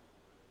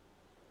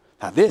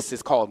 Now, this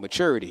is called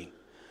maturity.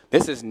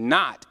 This is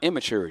not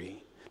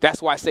immaturity.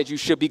 That's why I said you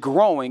should be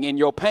growing in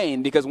your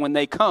pain, because when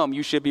they come,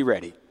 you should be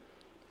ready.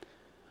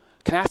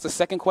 Can I ask the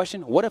second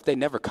question? What if they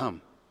never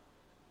come?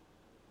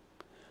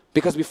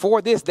 Because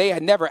before this, they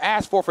had never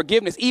asked for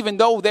forgiveness, even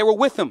though they were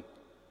with him.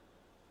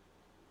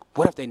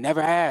 What if they never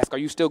ask? Are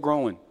you still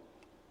growing?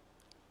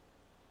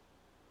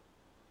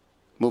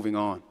 Moving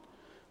on.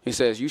 He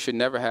says you should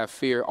never have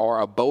fear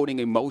or abiding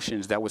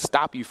emotions that would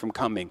stop you from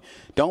coming.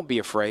 Don't be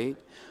afraid.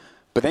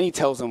 But then he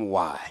tells him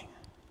why.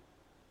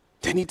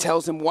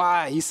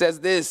 He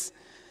says this,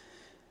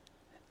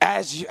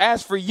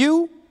 as for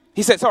you,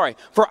 he said,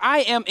 for I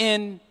am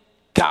in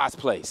God's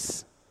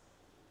place.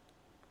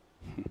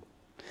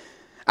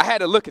 I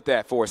had to look at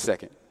that for a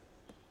second.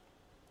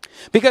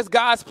 Because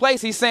God's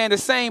place, he's saying the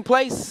same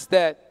place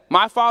that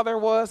my father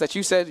was, that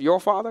you said your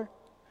father,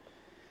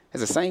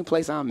 is the same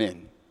place I'm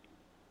in.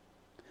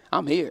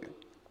 I'm here.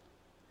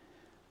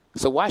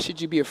 So why should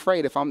you be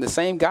afraid if I'm the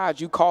same God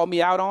you called me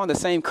out on, the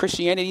same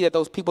Christianity that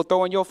those people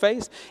throw in your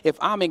face? If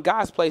I'm in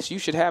God's place, you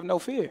should have no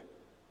fear.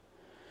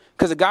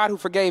 Because the God who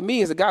forgave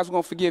me is the God who's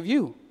going to forgive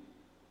you.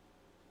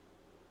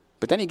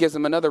 But then he gives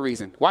them another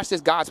reason. Watch this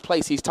God's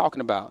place he's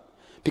talking about.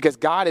 Because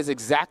God is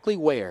exactly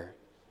where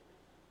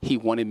he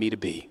wanted me to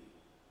be.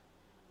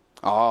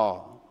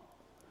 Oh,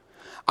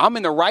 I'm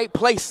in the right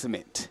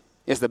placement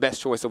is the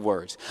best choice of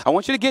words. I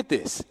want you to get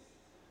this.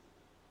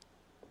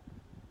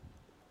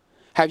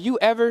 Have you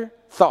ever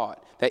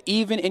thought that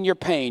even in your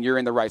pain, you're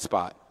in the right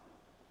spot?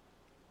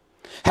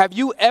 Have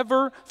you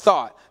ever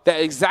thought that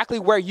exactly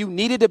where you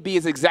needed to be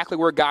is exactly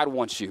where God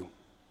wants you?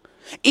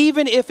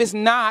 Even if it's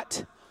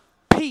not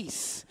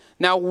peace.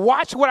 Now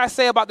watch what I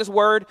say about this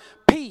word,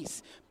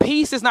 peace.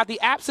 Peace is not the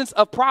absence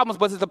of problems,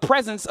 but it's the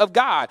presence of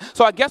God.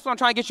 So I guess what I'm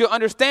trying to get you to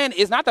understand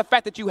is not the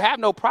fact that you have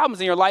no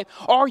problems in your life.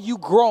 Are you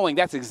growing?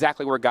 That's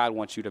exactly where God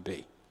wants you to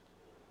be.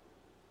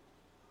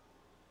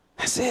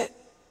 That's it.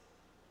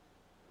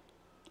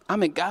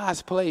 I'm in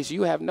God's place.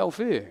 You have no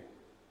fear.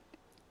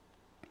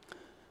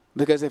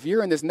 Because if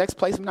you're in this next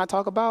place I'm not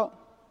talking about,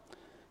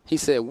 he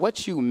said,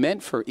 what you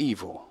meant for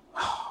evil.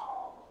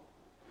 Oh.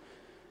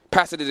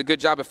 Pastor did a good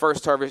job at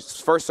first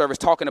service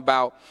talking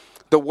about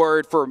the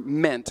word for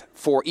meant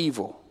for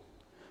evil.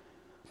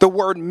 The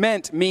word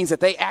meant means that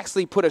they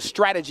actually put a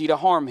strategy to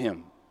harm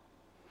him.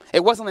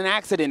 It wasn't an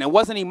accident. It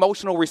wasn't an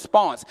emotional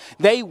response.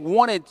 They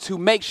wanted to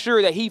make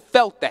sure that he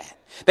felt that.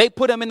 They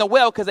put him in the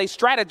well because they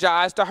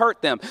strategized to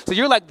hurt them. So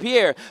you're like,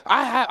 Pierre,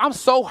 I'm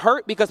so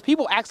hurt because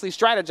people actually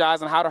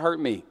strategize on how to hurt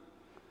me.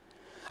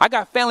 I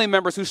got family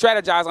members who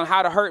strategize on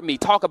how to hurt me,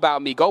 talk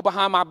about me, go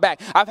behind my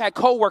back. I've had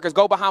coworkers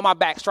go behind my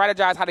back,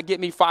 strategize how to get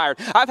me fired.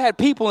 I've had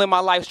people in my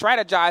life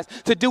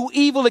strategize to do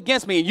evil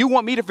against me, and you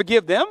want me to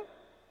forgive them?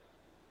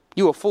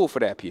 You a fool for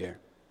that, Pierre.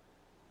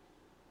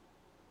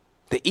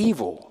 The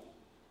evil,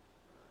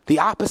 the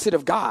opposite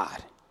of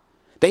God,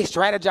 They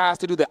strategize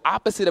to do the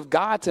opposite of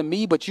God to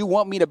me, but you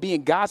want me to be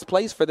in God's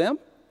place for them?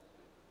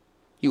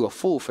 You a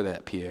fool for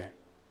that, Pierre.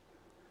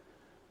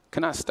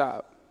 Can I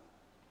stop?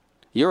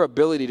 Your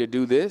ability to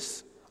do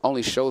this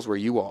only shows where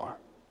you are.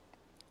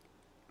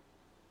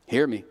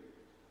 Hear me.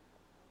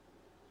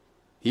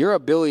 Your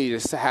ability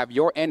to have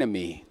your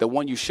enemy, the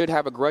one you should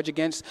have a grudge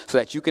against so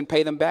that you can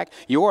pay them back,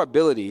 your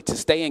ability to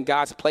stay in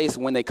God's place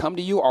when they come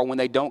to you or when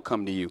they don't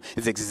come to you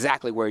is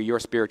exactly where your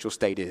spiritual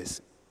state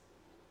is.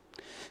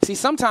 See,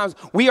 sometimes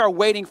we are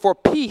waiting for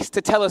peace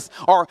to tell us,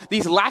 or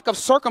these lack of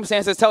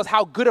circumstances tell us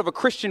how good of a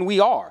Christian we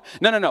are.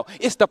 No.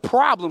 It's the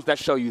problems that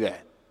show you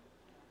that.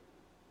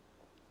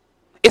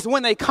 It's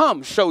when they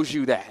come shows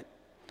you that.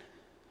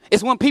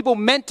 It's when people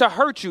meant to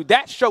hurt you,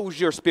 that shows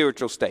your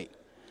spiritual state.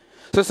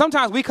 So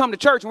sometimes we come to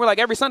church and we're like,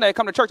 every Sunday I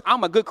come to church,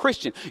 I'm a good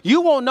Christian.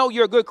 You won't know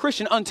you're a good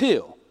Christian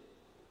until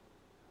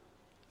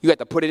you have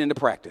to put it into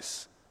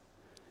practice.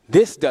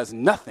 This does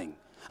nothing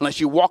unless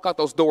you walk out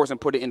those doors and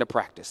put it into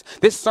practice.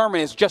 This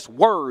sermon is just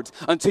words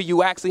until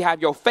you actually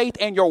have your faith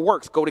and your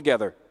works go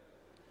together.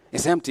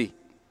 It's empty.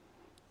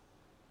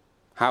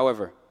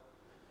 However,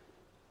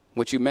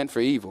 what you meant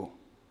for evil,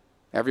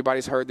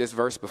 everybody's heard this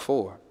verse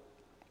before.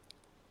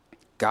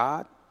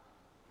 God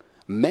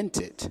meant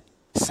it,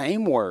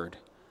 same word,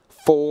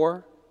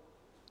 for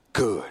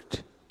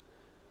good.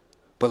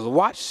 But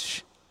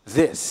watch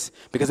this,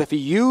 because if he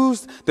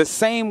used the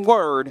same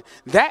word,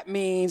 that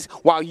means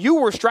while you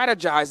were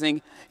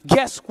strategizing,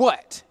 guess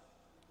what?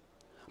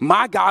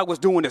 My God was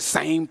doing the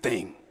same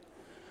thing.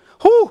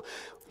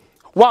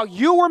 While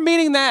you were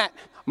meaning that,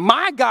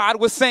 my God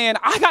was saying,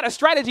 I got a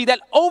strategy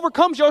that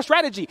overcomes your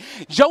strategy.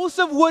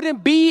 Joseph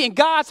wouldn't be in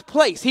God's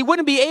place. He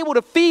wouldn't be able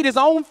to feed his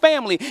own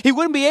family. He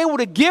wouldn't be able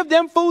to give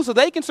them food so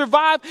they can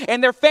survive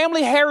and their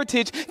family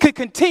heritage could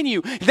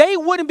continue. They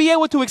wouldn't be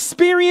able to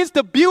experience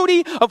the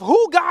beauty of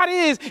who God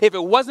is if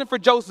it wasn't for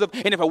Joseph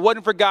and if it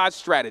wasn't for God's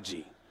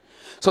strategy.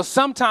 So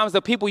sometimes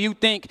the people you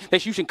think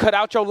that you should cut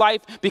out your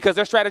life because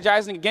they're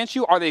strategizing against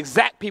you are the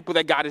exact people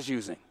that God is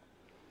using.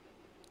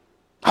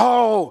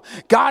 Oh,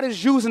 God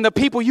is using the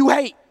people you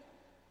hate.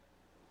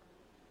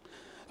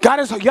 God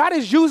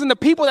is using the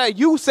people that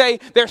you say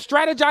they're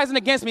strategizing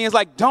against me. It's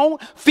like,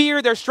 don't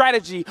fear their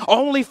strategy,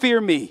 only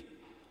fear me.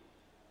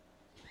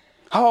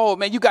 Oh,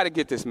 man, you got to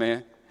get this,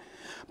 man.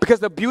 Because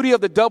the beauty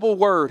of the double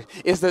word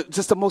is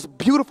just the most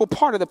beautiful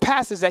part of the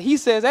passage that he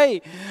says,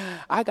 hey,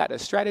 I got a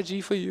strategy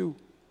for you.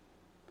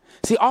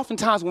 See,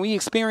 oftentimes when we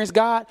experience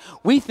God,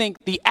 we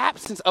think the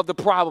absence of the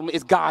problem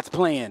is God's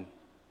plan.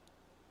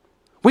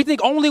 We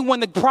think only when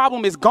the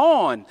problem is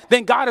gone,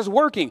 then God is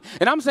working.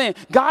 And I'm saying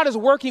God is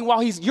working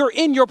while you're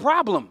in your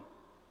problem.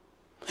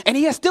 And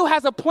he still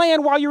has a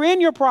plan while you're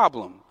in your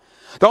problem.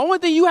 The only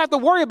thing you have to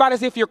worry about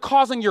is if you're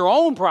causing your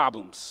own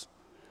problems.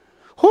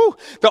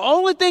 The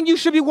only thing you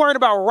should be worried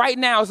about right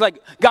now is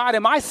like, God,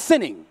 am I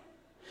sinning?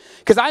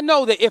 Because I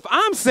know that if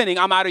I'm sinning,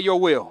 I'm out of your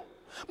will.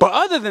 But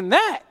other than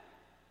that,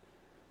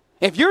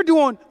 if you're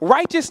doing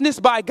righteousness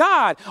by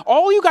God,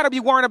 all you got to be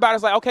worrying about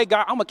is like, okay,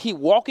 God, I'm going to keep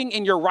walking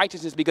in your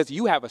righteousness because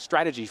you have a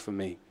strategy for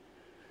me.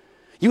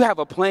 You have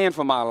a plan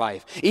for my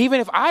life. Even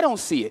if I don't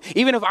see it,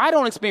 even if I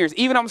don't experience,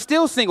 even if I'm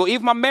still single,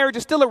 even if my marriage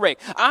is still a wreck,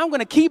 I'm going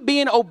to keep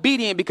being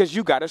obedient because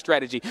you got a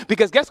strategy.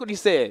 Because guess what he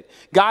said?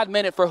 God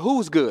meant it for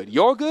whose good?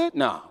 Your good?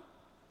 No.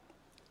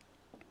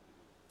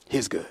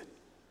 His good.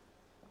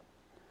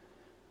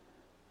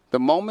 The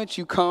moment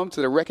you come to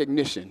the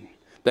recognition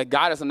that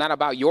God is not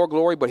about your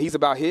glory, but he's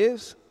about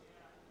his.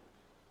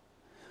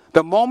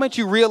 The moment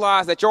you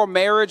realize that your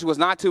marriage was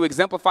not to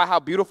exemplify how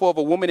beautiful of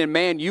a woman and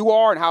man you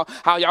are and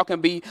how y'all can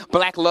be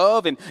black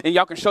love and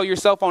y'all can show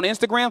yourself on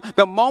Instagram,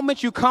 the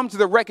moment you come to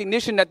the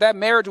recognition that that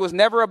marriage was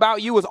never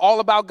about you, it was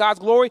all about God's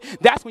glory,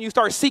 that's when you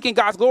start seeking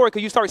God's glory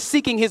because you start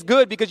seeking his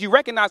good because you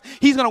recognize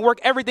he's going to work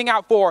everything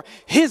out for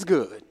his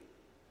good.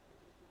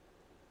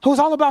 It was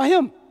all about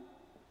him.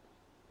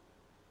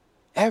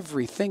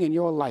 Everything in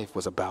your life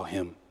was about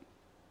him.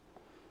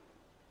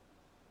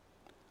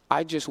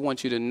 I just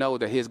want you to know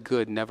that his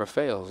good never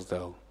fails,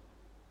 though.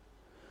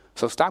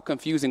 So stop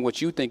confusing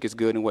what you think is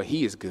good and what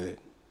he is good.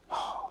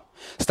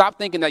 Stop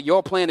thinking that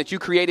your plan that you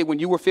created when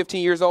you were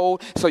 15 years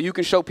old so you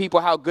can show people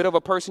how good of a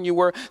person you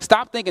were.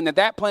 Stop thinking that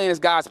that plan is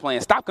God's plan.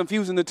 Stop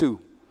confusing the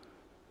two.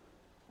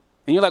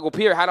 And you're like, well,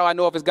 Pierre, how do I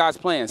know if it's God's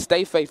plan?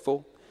 Stay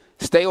faithful,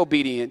 stay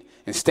obedient,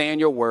 and stay in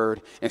your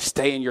word, and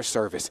stay in your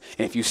service.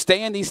 And if you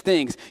stay in these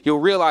things, you'll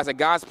realize that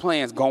God's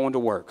plan is going to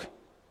work.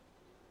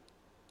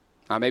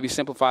 I maybe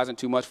simplifying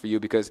too much for you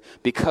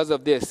because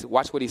of this,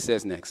 watch what he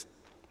says next.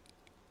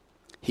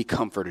 He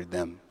comforted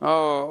them.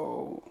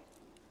 Oh.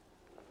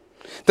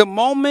 The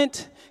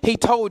moment he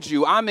told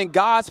you, I'm in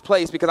God's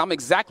place because I'm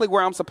exactly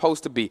where I'm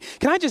supposed to be.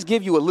 Can I just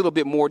give you a little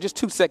bit more, just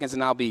 2 seconds,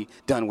 and I'll be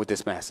done with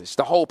this passage,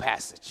 the whole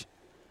passage.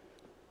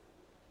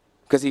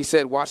 Because he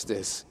said, watch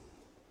this.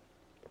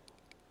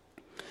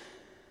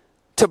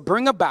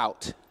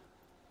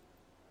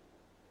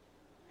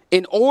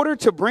 In order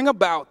to bring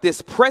about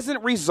this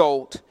present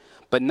result,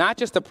 but not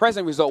just the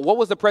present result. What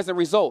was the present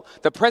result?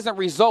 The present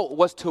result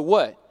was to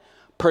what?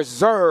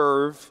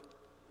 Preserve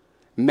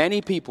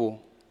many people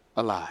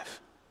alive.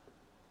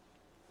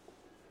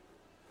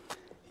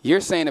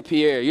 You're saying,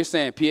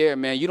 Pierre,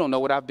 man, you don't know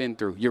what I've been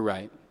through. You're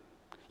right.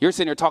 You're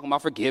sitting there talking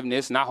about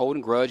forgiveness, not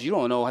holding grudge. You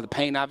don't know the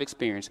pain I've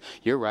experienced.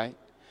 You're right.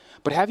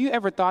 But have you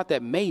ever thought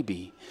that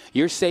maybe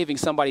you're saving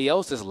somebody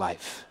else's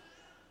life?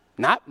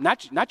 Not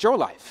your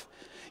life.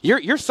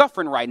 You're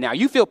suffering right now.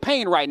 You feel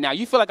pain right now.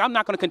 You feel like I'm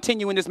not going to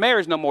continue in this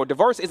marriage no more.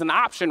 Divorce is an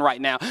option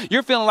right now.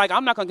 You're feeling like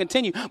I'm not going to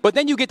continue. But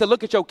then you get to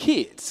look at your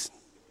kids.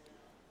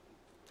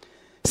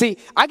 See,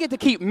 I get to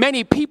keep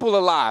many people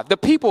alive. The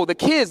people, the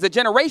kids, the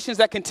generations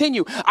that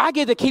continue. I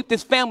get to keep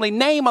this family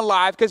name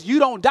alive because you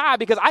don't die,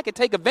 because I could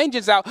take a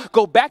vengeance out,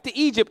 go back to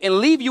Egypt and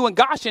leave you in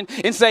Goshen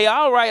and say,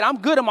 all right, I'm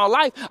good in my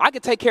life. I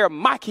could take care of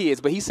my kids.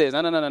 But he says,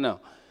 no.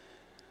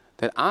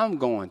 That I'm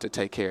going to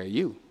take care of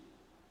you.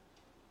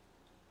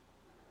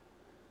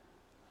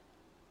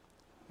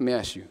 Let me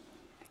ask you,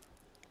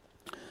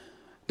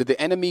 do the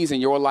enemies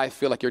in your life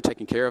feel like you're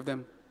taking care of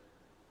them?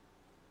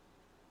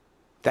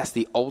 That's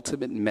the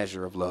ultimate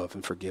measure of love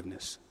and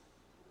forgiveness.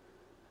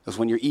 It's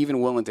when you're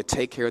even willing to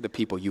take care of the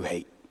people you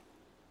hate.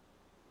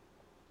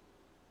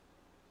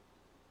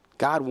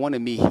 God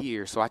wanted me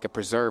here so I could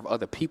preserve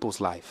other people's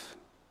life.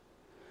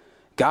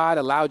 God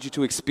allowed you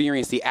to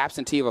experience the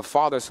absentee of a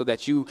father so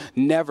that you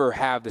never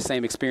have the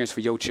same experience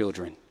for your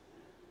children.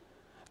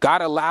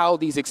 God allowed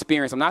these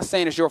experiences. I'm not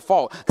saying it's your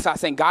fault, because I'm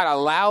saying God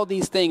allowed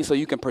these things so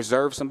you can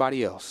preserve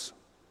somebody else.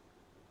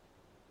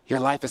 Your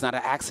life is not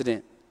an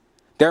accident.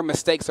 Their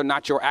mistakes are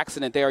not your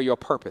accident. They are your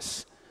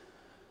purpose.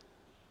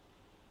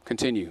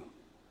 Continue.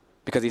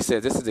 Because he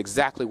says, this is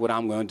exactly what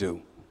I'm going to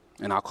do.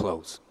 And I'll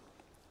close.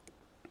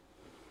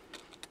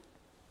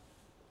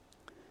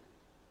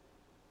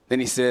 Then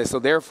he says, so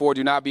therefore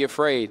do not be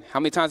afraid. How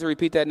many times did he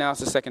repeat that now?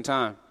 It's the second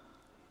time.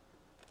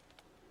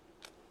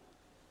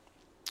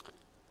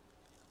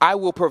 I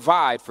will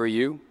provide for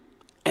you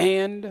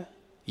and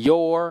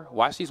your,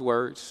 watch these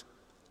words,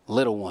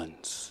 little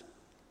ones.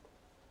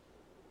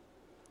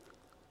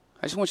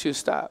 I just want you to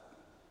stop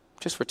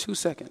just for 2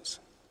 seconds.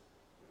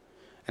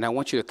 And I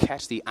want you to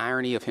catch the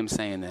irony of him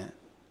saying that.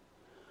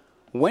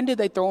 When did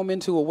they throw him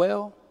into a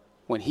well?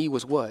 When he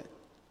was what?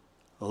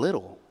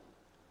 Little.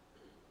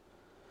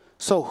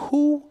 So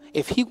who,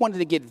 if he wanted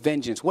to get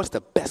vengeance, what's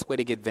the best way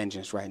to get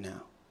vengeance right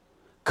now?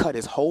 Cut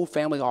his whole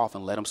family off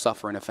and let them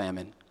suffer in a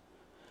famine.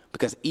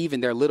 Because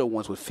even their little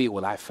ones would feel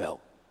what I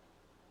felt.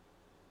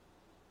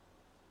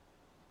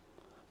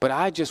 But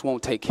I just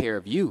won't take care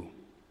of you.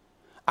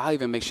 I'll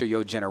even make sure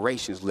your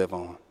generations live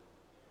on.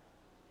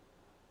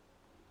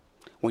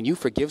 When you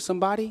forgive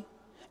somebody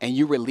and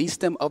you release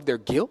them of their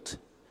guilt,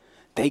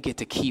 they get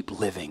to keep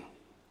living.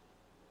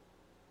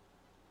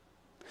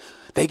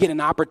 They get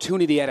an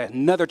opportunity at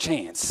another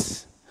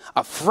chance,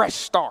 a fresh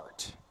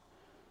start.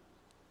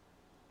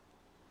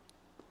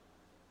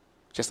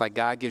 Just like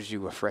God gives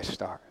you a fresh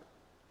start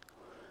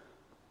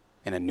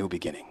and a new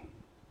beginning.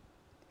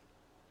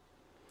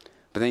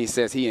 But then he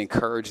says he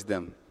encouraged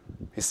them.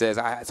 It says,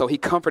 so he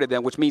comforted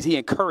them, which means he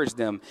encouraged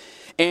them,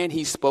 and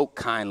he spoke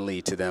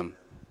kindly to them.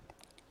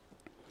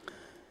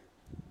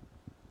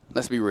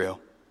 Let's be real.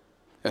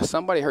 If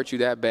somebody hurt you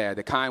that bad,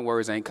 the kind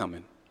words ain't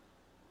coming.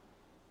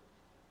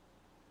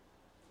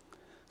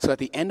 So at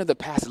the end of the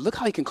passage, look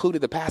how he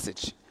concluded the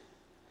passage.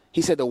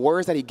 He said the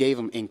words that he gave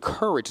them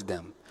encouraged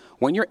them.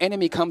 When your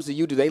enemy comes to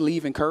you, do they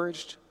leave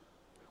encouraged?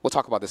 We'll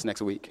talk about this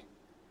next week.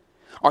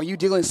 Are you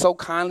dealing so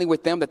kindly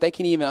with them that they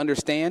can't even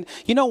understand?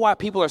 You know why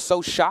people are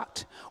so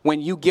shocked when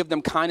you give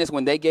them kindness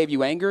when they gave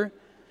you anger?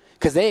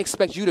 Because they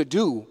expect you to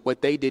do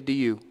what they did to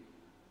you.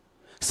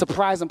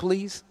 Surprise them,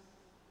 please.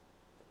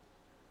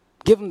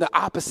 Give them the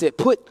opposite.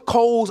 Put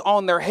coals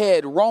on their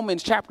head.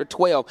 Romans chapter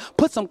 12.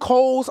 Put some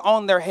coals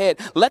on their head.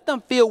 Let them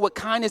feel what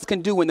kindness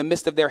can do in the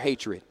midst of their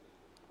hatred.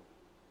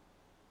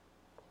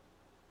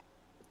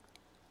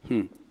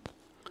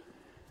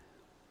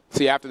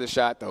 See, after the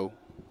shot, though,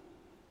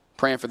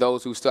 praying for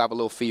those who still have a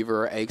little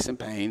fever or aches and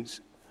pains.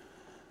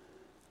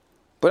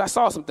 But I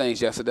saw some things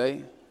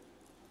yesterday.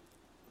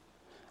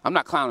 I'm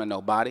not clowning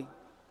nobody.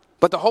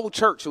 But the whole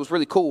church, it was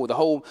really cool.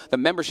 The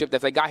membership, that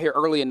if they got here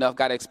early enough,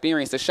 got to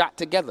experience the shot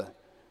together.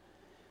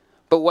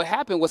 But what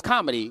happened was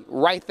comedy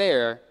right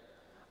there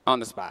on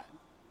the spot.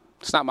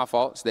 It's not my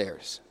fault. It's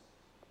theirs.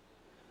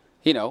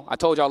 You know, I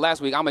told y'all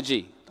last week, I'm a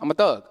G. I'm a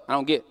thug. I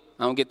don't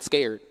get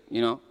scared,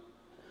 you know.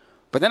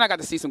 But then I got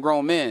to see some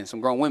grown men,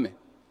 some grown women.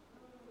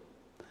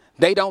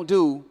 They don't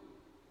do,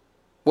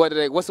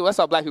 what's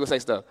how black people say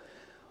stuff?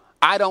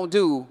 I don't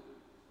do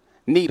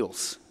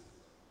needles.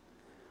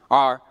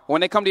 Or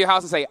when they come to your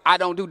house and say, I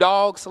don't do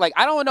dogs. Like,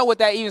 I don't know what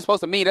that even is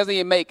supposed to mean. It doesn't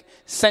even make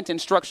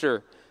sentence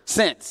structure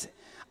sense.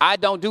 I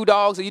don't do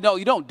dogs. You know,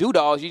 you don't do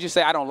dogs. You just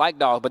say, I don't like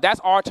dogs. But that's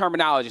our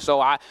terminology.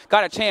 So I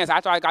got a chance.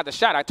 After I got the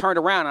shot, I turned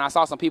around and I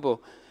saw some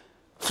people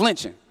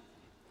flinching,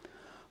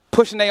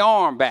 pushing their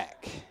arm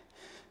back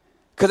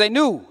because they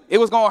knew it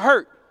was going to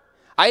hurt.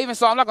 I even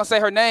saw, I'm not going to say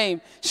her name.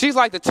 She's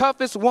like the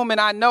toughest woman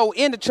I know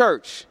in the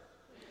church.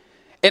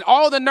 And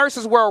all the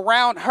nurses were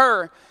around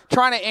her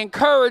trying to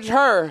encourage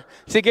her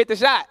to get the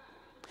shot.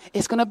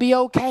 It's going to be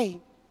okay.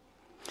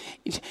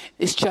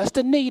 It's just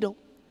a needle.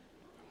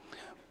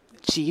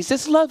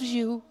 Jesus loves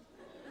you.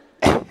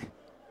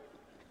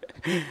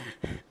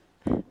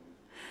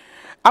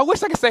 I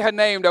wish I could say her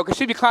name, though, because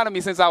she'd be clowning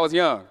me since I was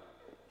young.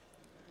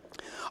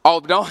 Oh,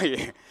 don't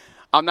you?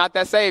 I'm not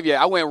that saved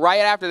yet. I went right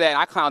after that, and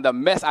I clowned the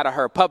mess out of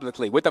her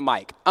publicly with the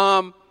mic.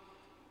 And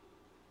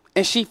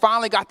she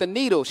finally got the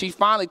needle. She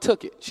finally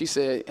took it. She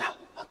said,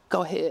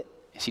 go ahead.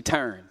 And she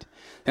turned.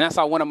 And I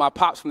saw one of my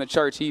pops from the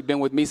church. He'd been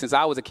with me since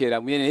I was a kid.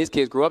 Me and his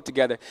kids grew up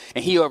together,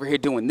 and he over here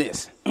doing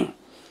this.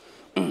 I'm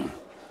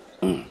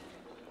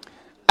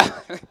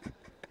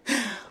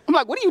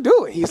like, what are you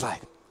doing? He's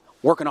like,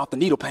 working off the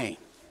needle pain.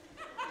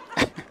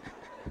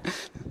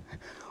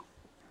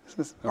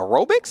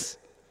 Aerobics?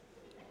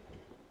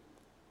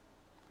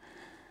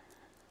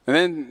 And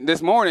then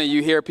this morning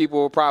you hear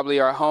people probably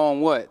are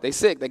home, what? They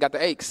sick, they got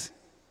the aches.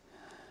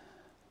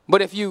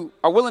 But if you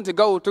are willing to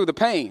go through the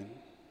pain,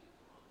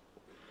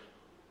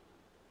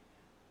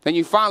 then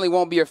you finally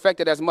won't be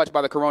affected as much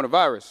by the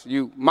coronavirus.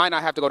 You might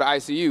not have to go to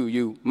ICU.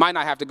 You might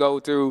not have to go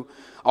through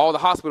all the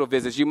hospital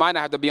visits. You might not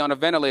have to be on a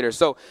ventilator.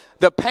 So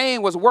the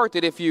pain was worth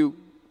it if you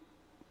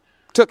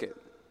took it.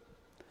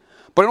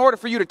 But in order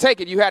for you to take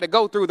it, you had to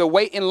go through the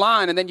wait in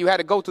line, and then you had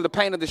to go through the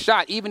pain of the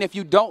shot, even if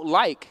you don't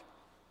like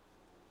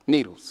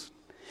needles.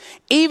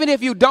 Even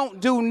if you don't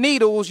do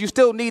needles, you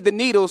still need the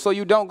needles so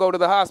you don't go to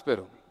the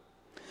hospital.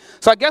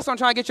 So I guess what I'm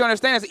trying to get you to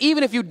understand is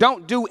even if you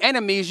don't do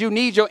enemies, you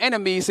need your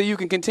enemies so you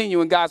can continue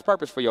in God's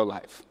purpose for your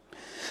life.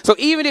 So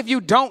even if you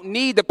don't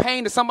need the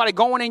pain of somebody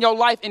going in your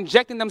life,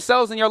 injecting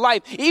themselves in your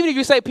life, even if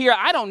you say, Pierre,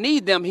 I don't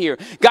need them here,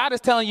 God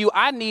is telling you,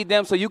 I need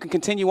them so you can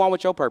continue on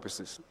with your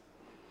purposes.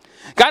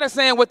 God is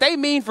saying what they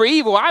mean for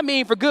evil, I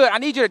mean for good. I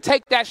need you to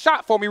take that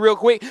shot for me real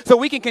quick so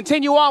we can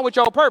continue on with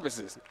your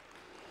purposes.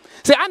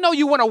 See, I know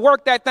you want to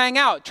work that thing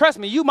out. Trust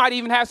me, you might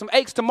even have some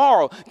aches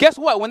tomorrow. Guess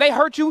what? When they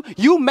hurt you,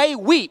 you may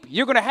weep.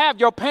 You're going to have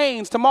your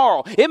pains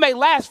tomorrow. It may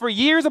last for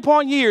years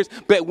upon years,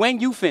 but when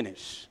you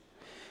finish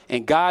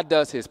and God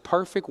does his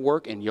perfect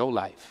work in your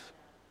life,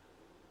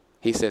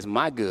 he says,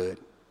 my good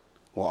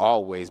will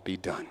always be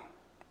done.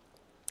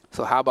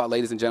 So how about,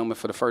 ladies and gentlemen,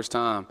 for the first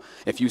time,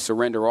 if you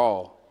surrender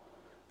all,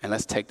 and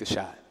let's take the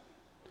shot.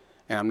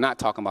 And I'm not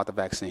talking about the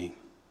vaccine.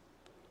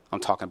 I'm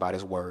talking about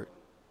his word.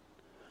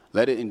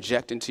 Let it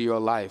inject into your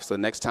life so the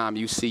next time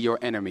you see your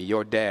enemy,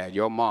 your dad,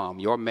 your mom,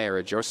 your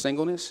marriage, your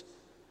singleness,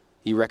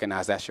 you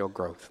recognize that's your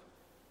growth.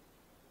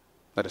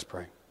 Let us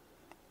pray.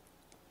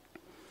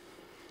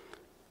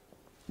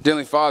 Dear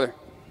Heavenly Father,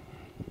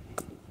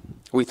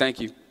 we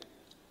thank you.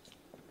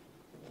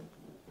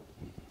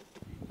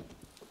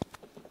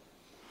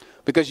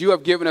 Because you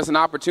have given us an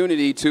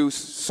opportunity to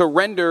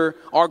surrender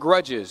our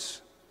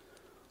grudges,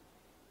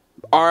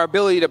 our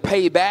ability to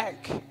pay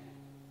back,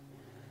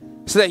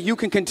 so that you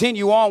can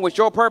continue on with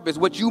your purpose,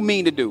 what you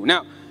mean to do.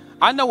 Now,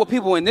 I know what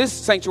people in this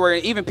sanctuary,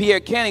 and even Pierre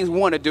Cannings,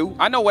 want to do.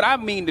 I know what I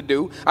mean to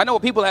do. I know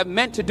what people have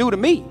meant to do to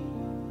me.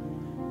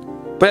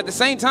 But at the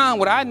same time,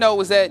 what I know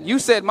is that you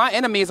said my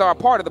enemies are a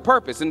part of the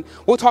purpose. And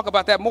we'll talk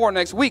about that more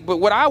next week. But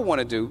what I want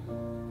to do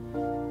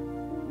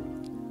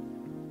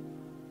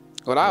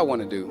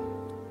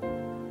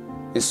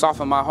is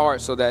soften my heart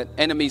so that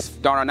enemies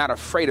are not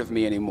afraid of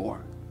me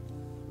anymore.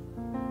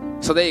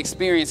 So they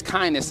experience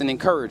kindness and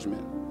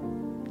encouragement.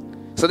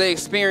 So they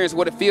experience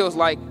what it feels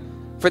like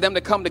for them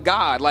to come to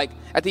God. Like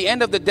at the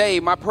end of the day,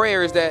 my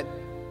prayer is that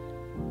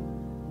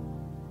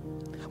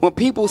when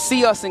people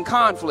see us in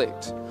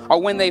conflict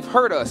or when they've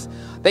hurt us,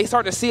 they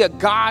start to see a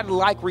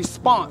God-like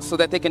response so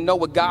that they can know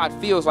what God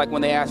feels like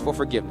when they ask for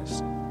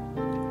forgiveness.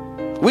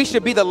 We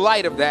should be the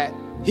light of that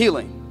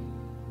healing.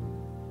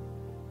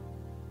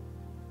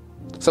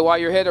 So while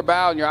your head are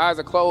bowed and your eyes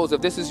are closed,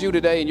 if this is you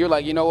today and you're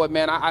like, you know what,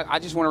 man, I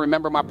just want to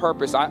remember my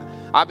purpose.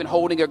 I've been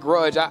holding a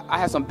grudge. I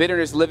have some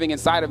bitterness living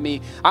inside of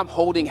me. I'm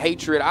holding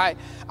hatred. I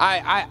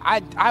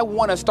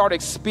want to start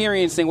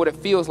experiencing what it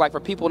feels like for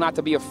people not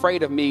to be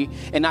afraid of me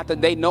and not that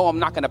they know I'm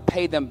not going to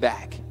pay them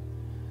back.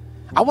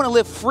 I want to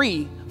live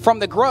free from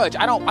the grudge.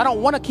 I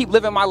don't want to keep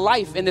living my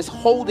life in this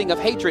holding of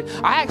hatred.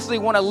 I actually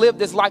want to live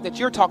this life that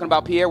you're talking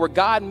about, Pierre, where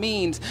God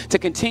means to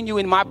continue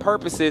in my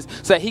purposes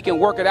so that he can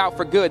work it out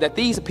for good, that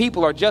these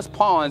people are just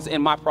pawns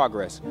in my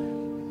progress.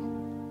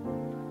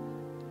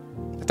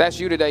 If that's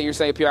you today, you're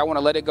saying, Pierre, I want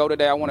to let it go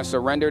today. I want to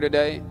surrender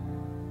today.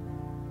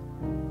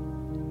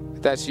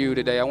 If that's you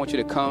today, I want you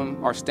to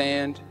come or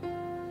stand.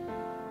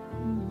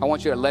 I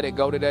want you to let it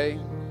go today.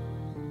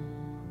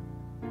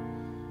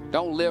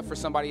 Don't live for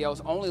somebody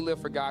else. Only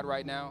live for God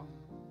right now.